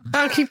about.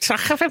 I'll keep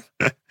track of him.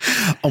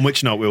 On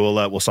which note,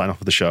 we'll sign off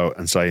with the show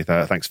and say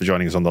thanks for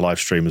joining us on the live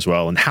stream as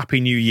well. And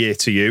Happy New Year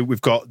to you.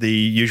 We've got the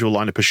usual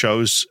lineup of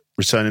shows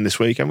returning this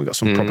week, and we've got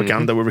some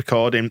propaganda we're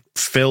recording.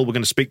 Phil, we're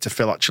going to speak to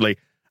Phil actually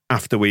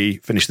after we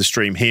finish the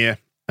stream here.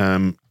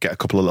 Get a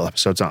couple of little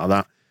episodes out of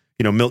that.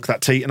 Milk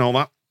that teat and all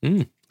that. What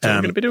are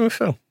you going to be doing with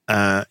Phil?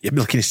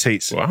 Milking his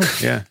teats. Wow.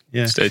 Yeah.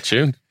 Stay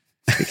tuned.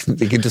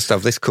 You can just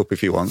have this cup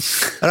if he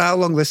wants. And how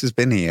long this has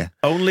been here?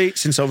 Only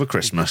since over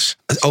Christmas.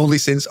 Only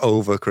since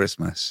over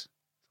Christmas.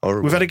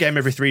 Horrible. We've had a game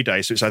every 3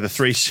 days, so it's either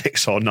 3,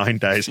 6 or 9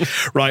 days.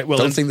 Right, well...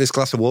 Don't think this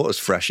glass of water's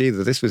fresh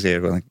either. This was here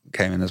when I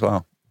came in as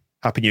well.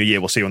 Happy New Year.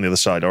 We'll see you on the other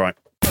side, all right?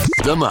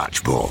 The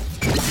Match Ball.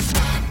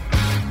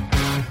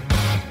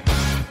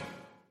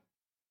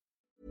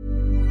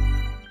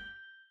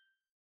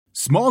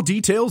 Small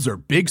details are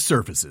big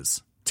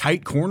surfaces.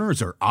 Tight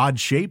corners are odd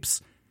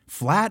shapes.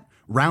 Flat,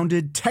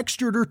 rounded,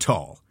 textured, or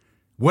tall.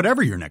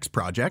 Whatever your next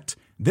project,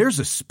 there's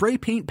a spray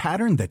paint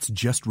pattern that's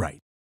just right.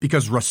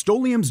 Because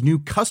Rust-Oleum's new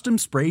Custom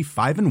Spray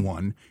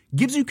 5-in-1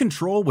 gives you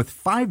control with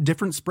 5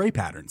 different spray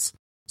patterns.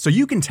 So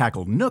you can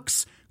tackle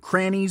nooks,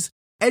 crannies,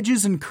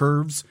 edges, and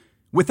curves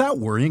without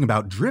worrying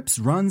about drips,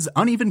 runs,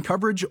 uneven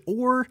coverage,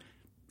 or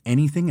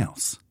anything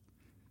else.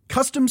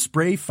 Custom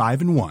Spray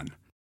 5-in-1.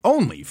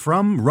 Only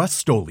from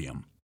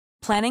Rust-Oleum.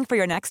 Planning for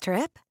your next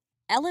trip?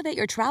 Elevate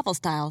your travel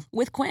style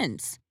with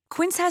Quince.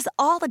 Quince has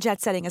all the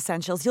jet-setting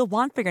essentials you'll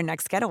want for your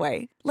next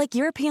getaway, like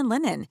European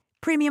linen,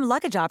 premium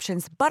luggage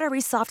options, buttery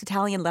soft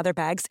Italian leather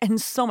bags,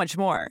 and so much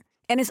more.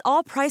 And is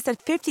all priced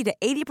at 50 to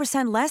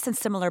 80% less than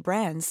similar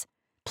brands.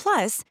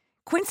 Plus,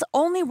 Quince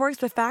only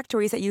works with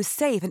factories that use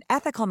safe and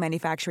ethical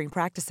manufacturing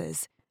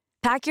practices.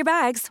 Pack your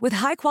bags with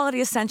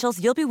high-quality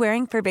essentials you'll be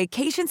wearing for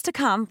vacations to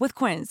come with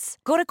Quince.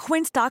 Go to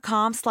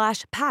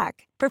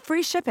quince.com/pack for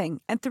free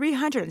shipping and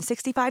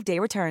 365-day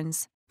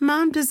returns.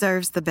 Mom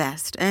deserves the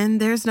best, and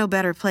there's no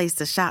better place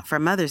to shop for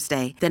Mother's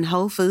Day than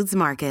Whole Foods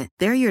Market.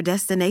 They're your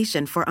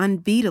destination for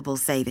unbeatable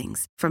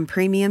savings, from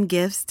premium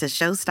gifts to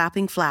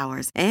show-stopping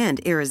flowers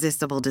and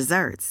irresistible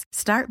desserts.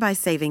 Start by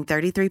saving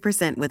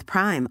 33% with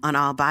Prime on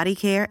all body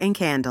care and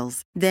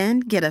candles.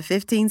 Then get a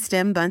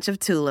 15-stem bunch of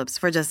tulips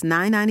for just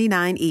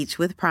 $9.99 each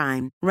with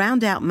Prime.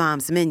 Round out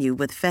Mom's menu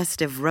with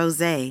festive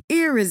rosé,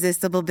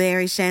 irresistible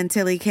berry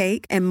chantilly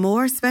cake, and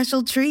more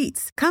special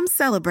treats. Come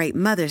celebrate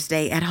Mother's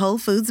Day at Whole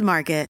Foods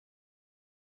Market.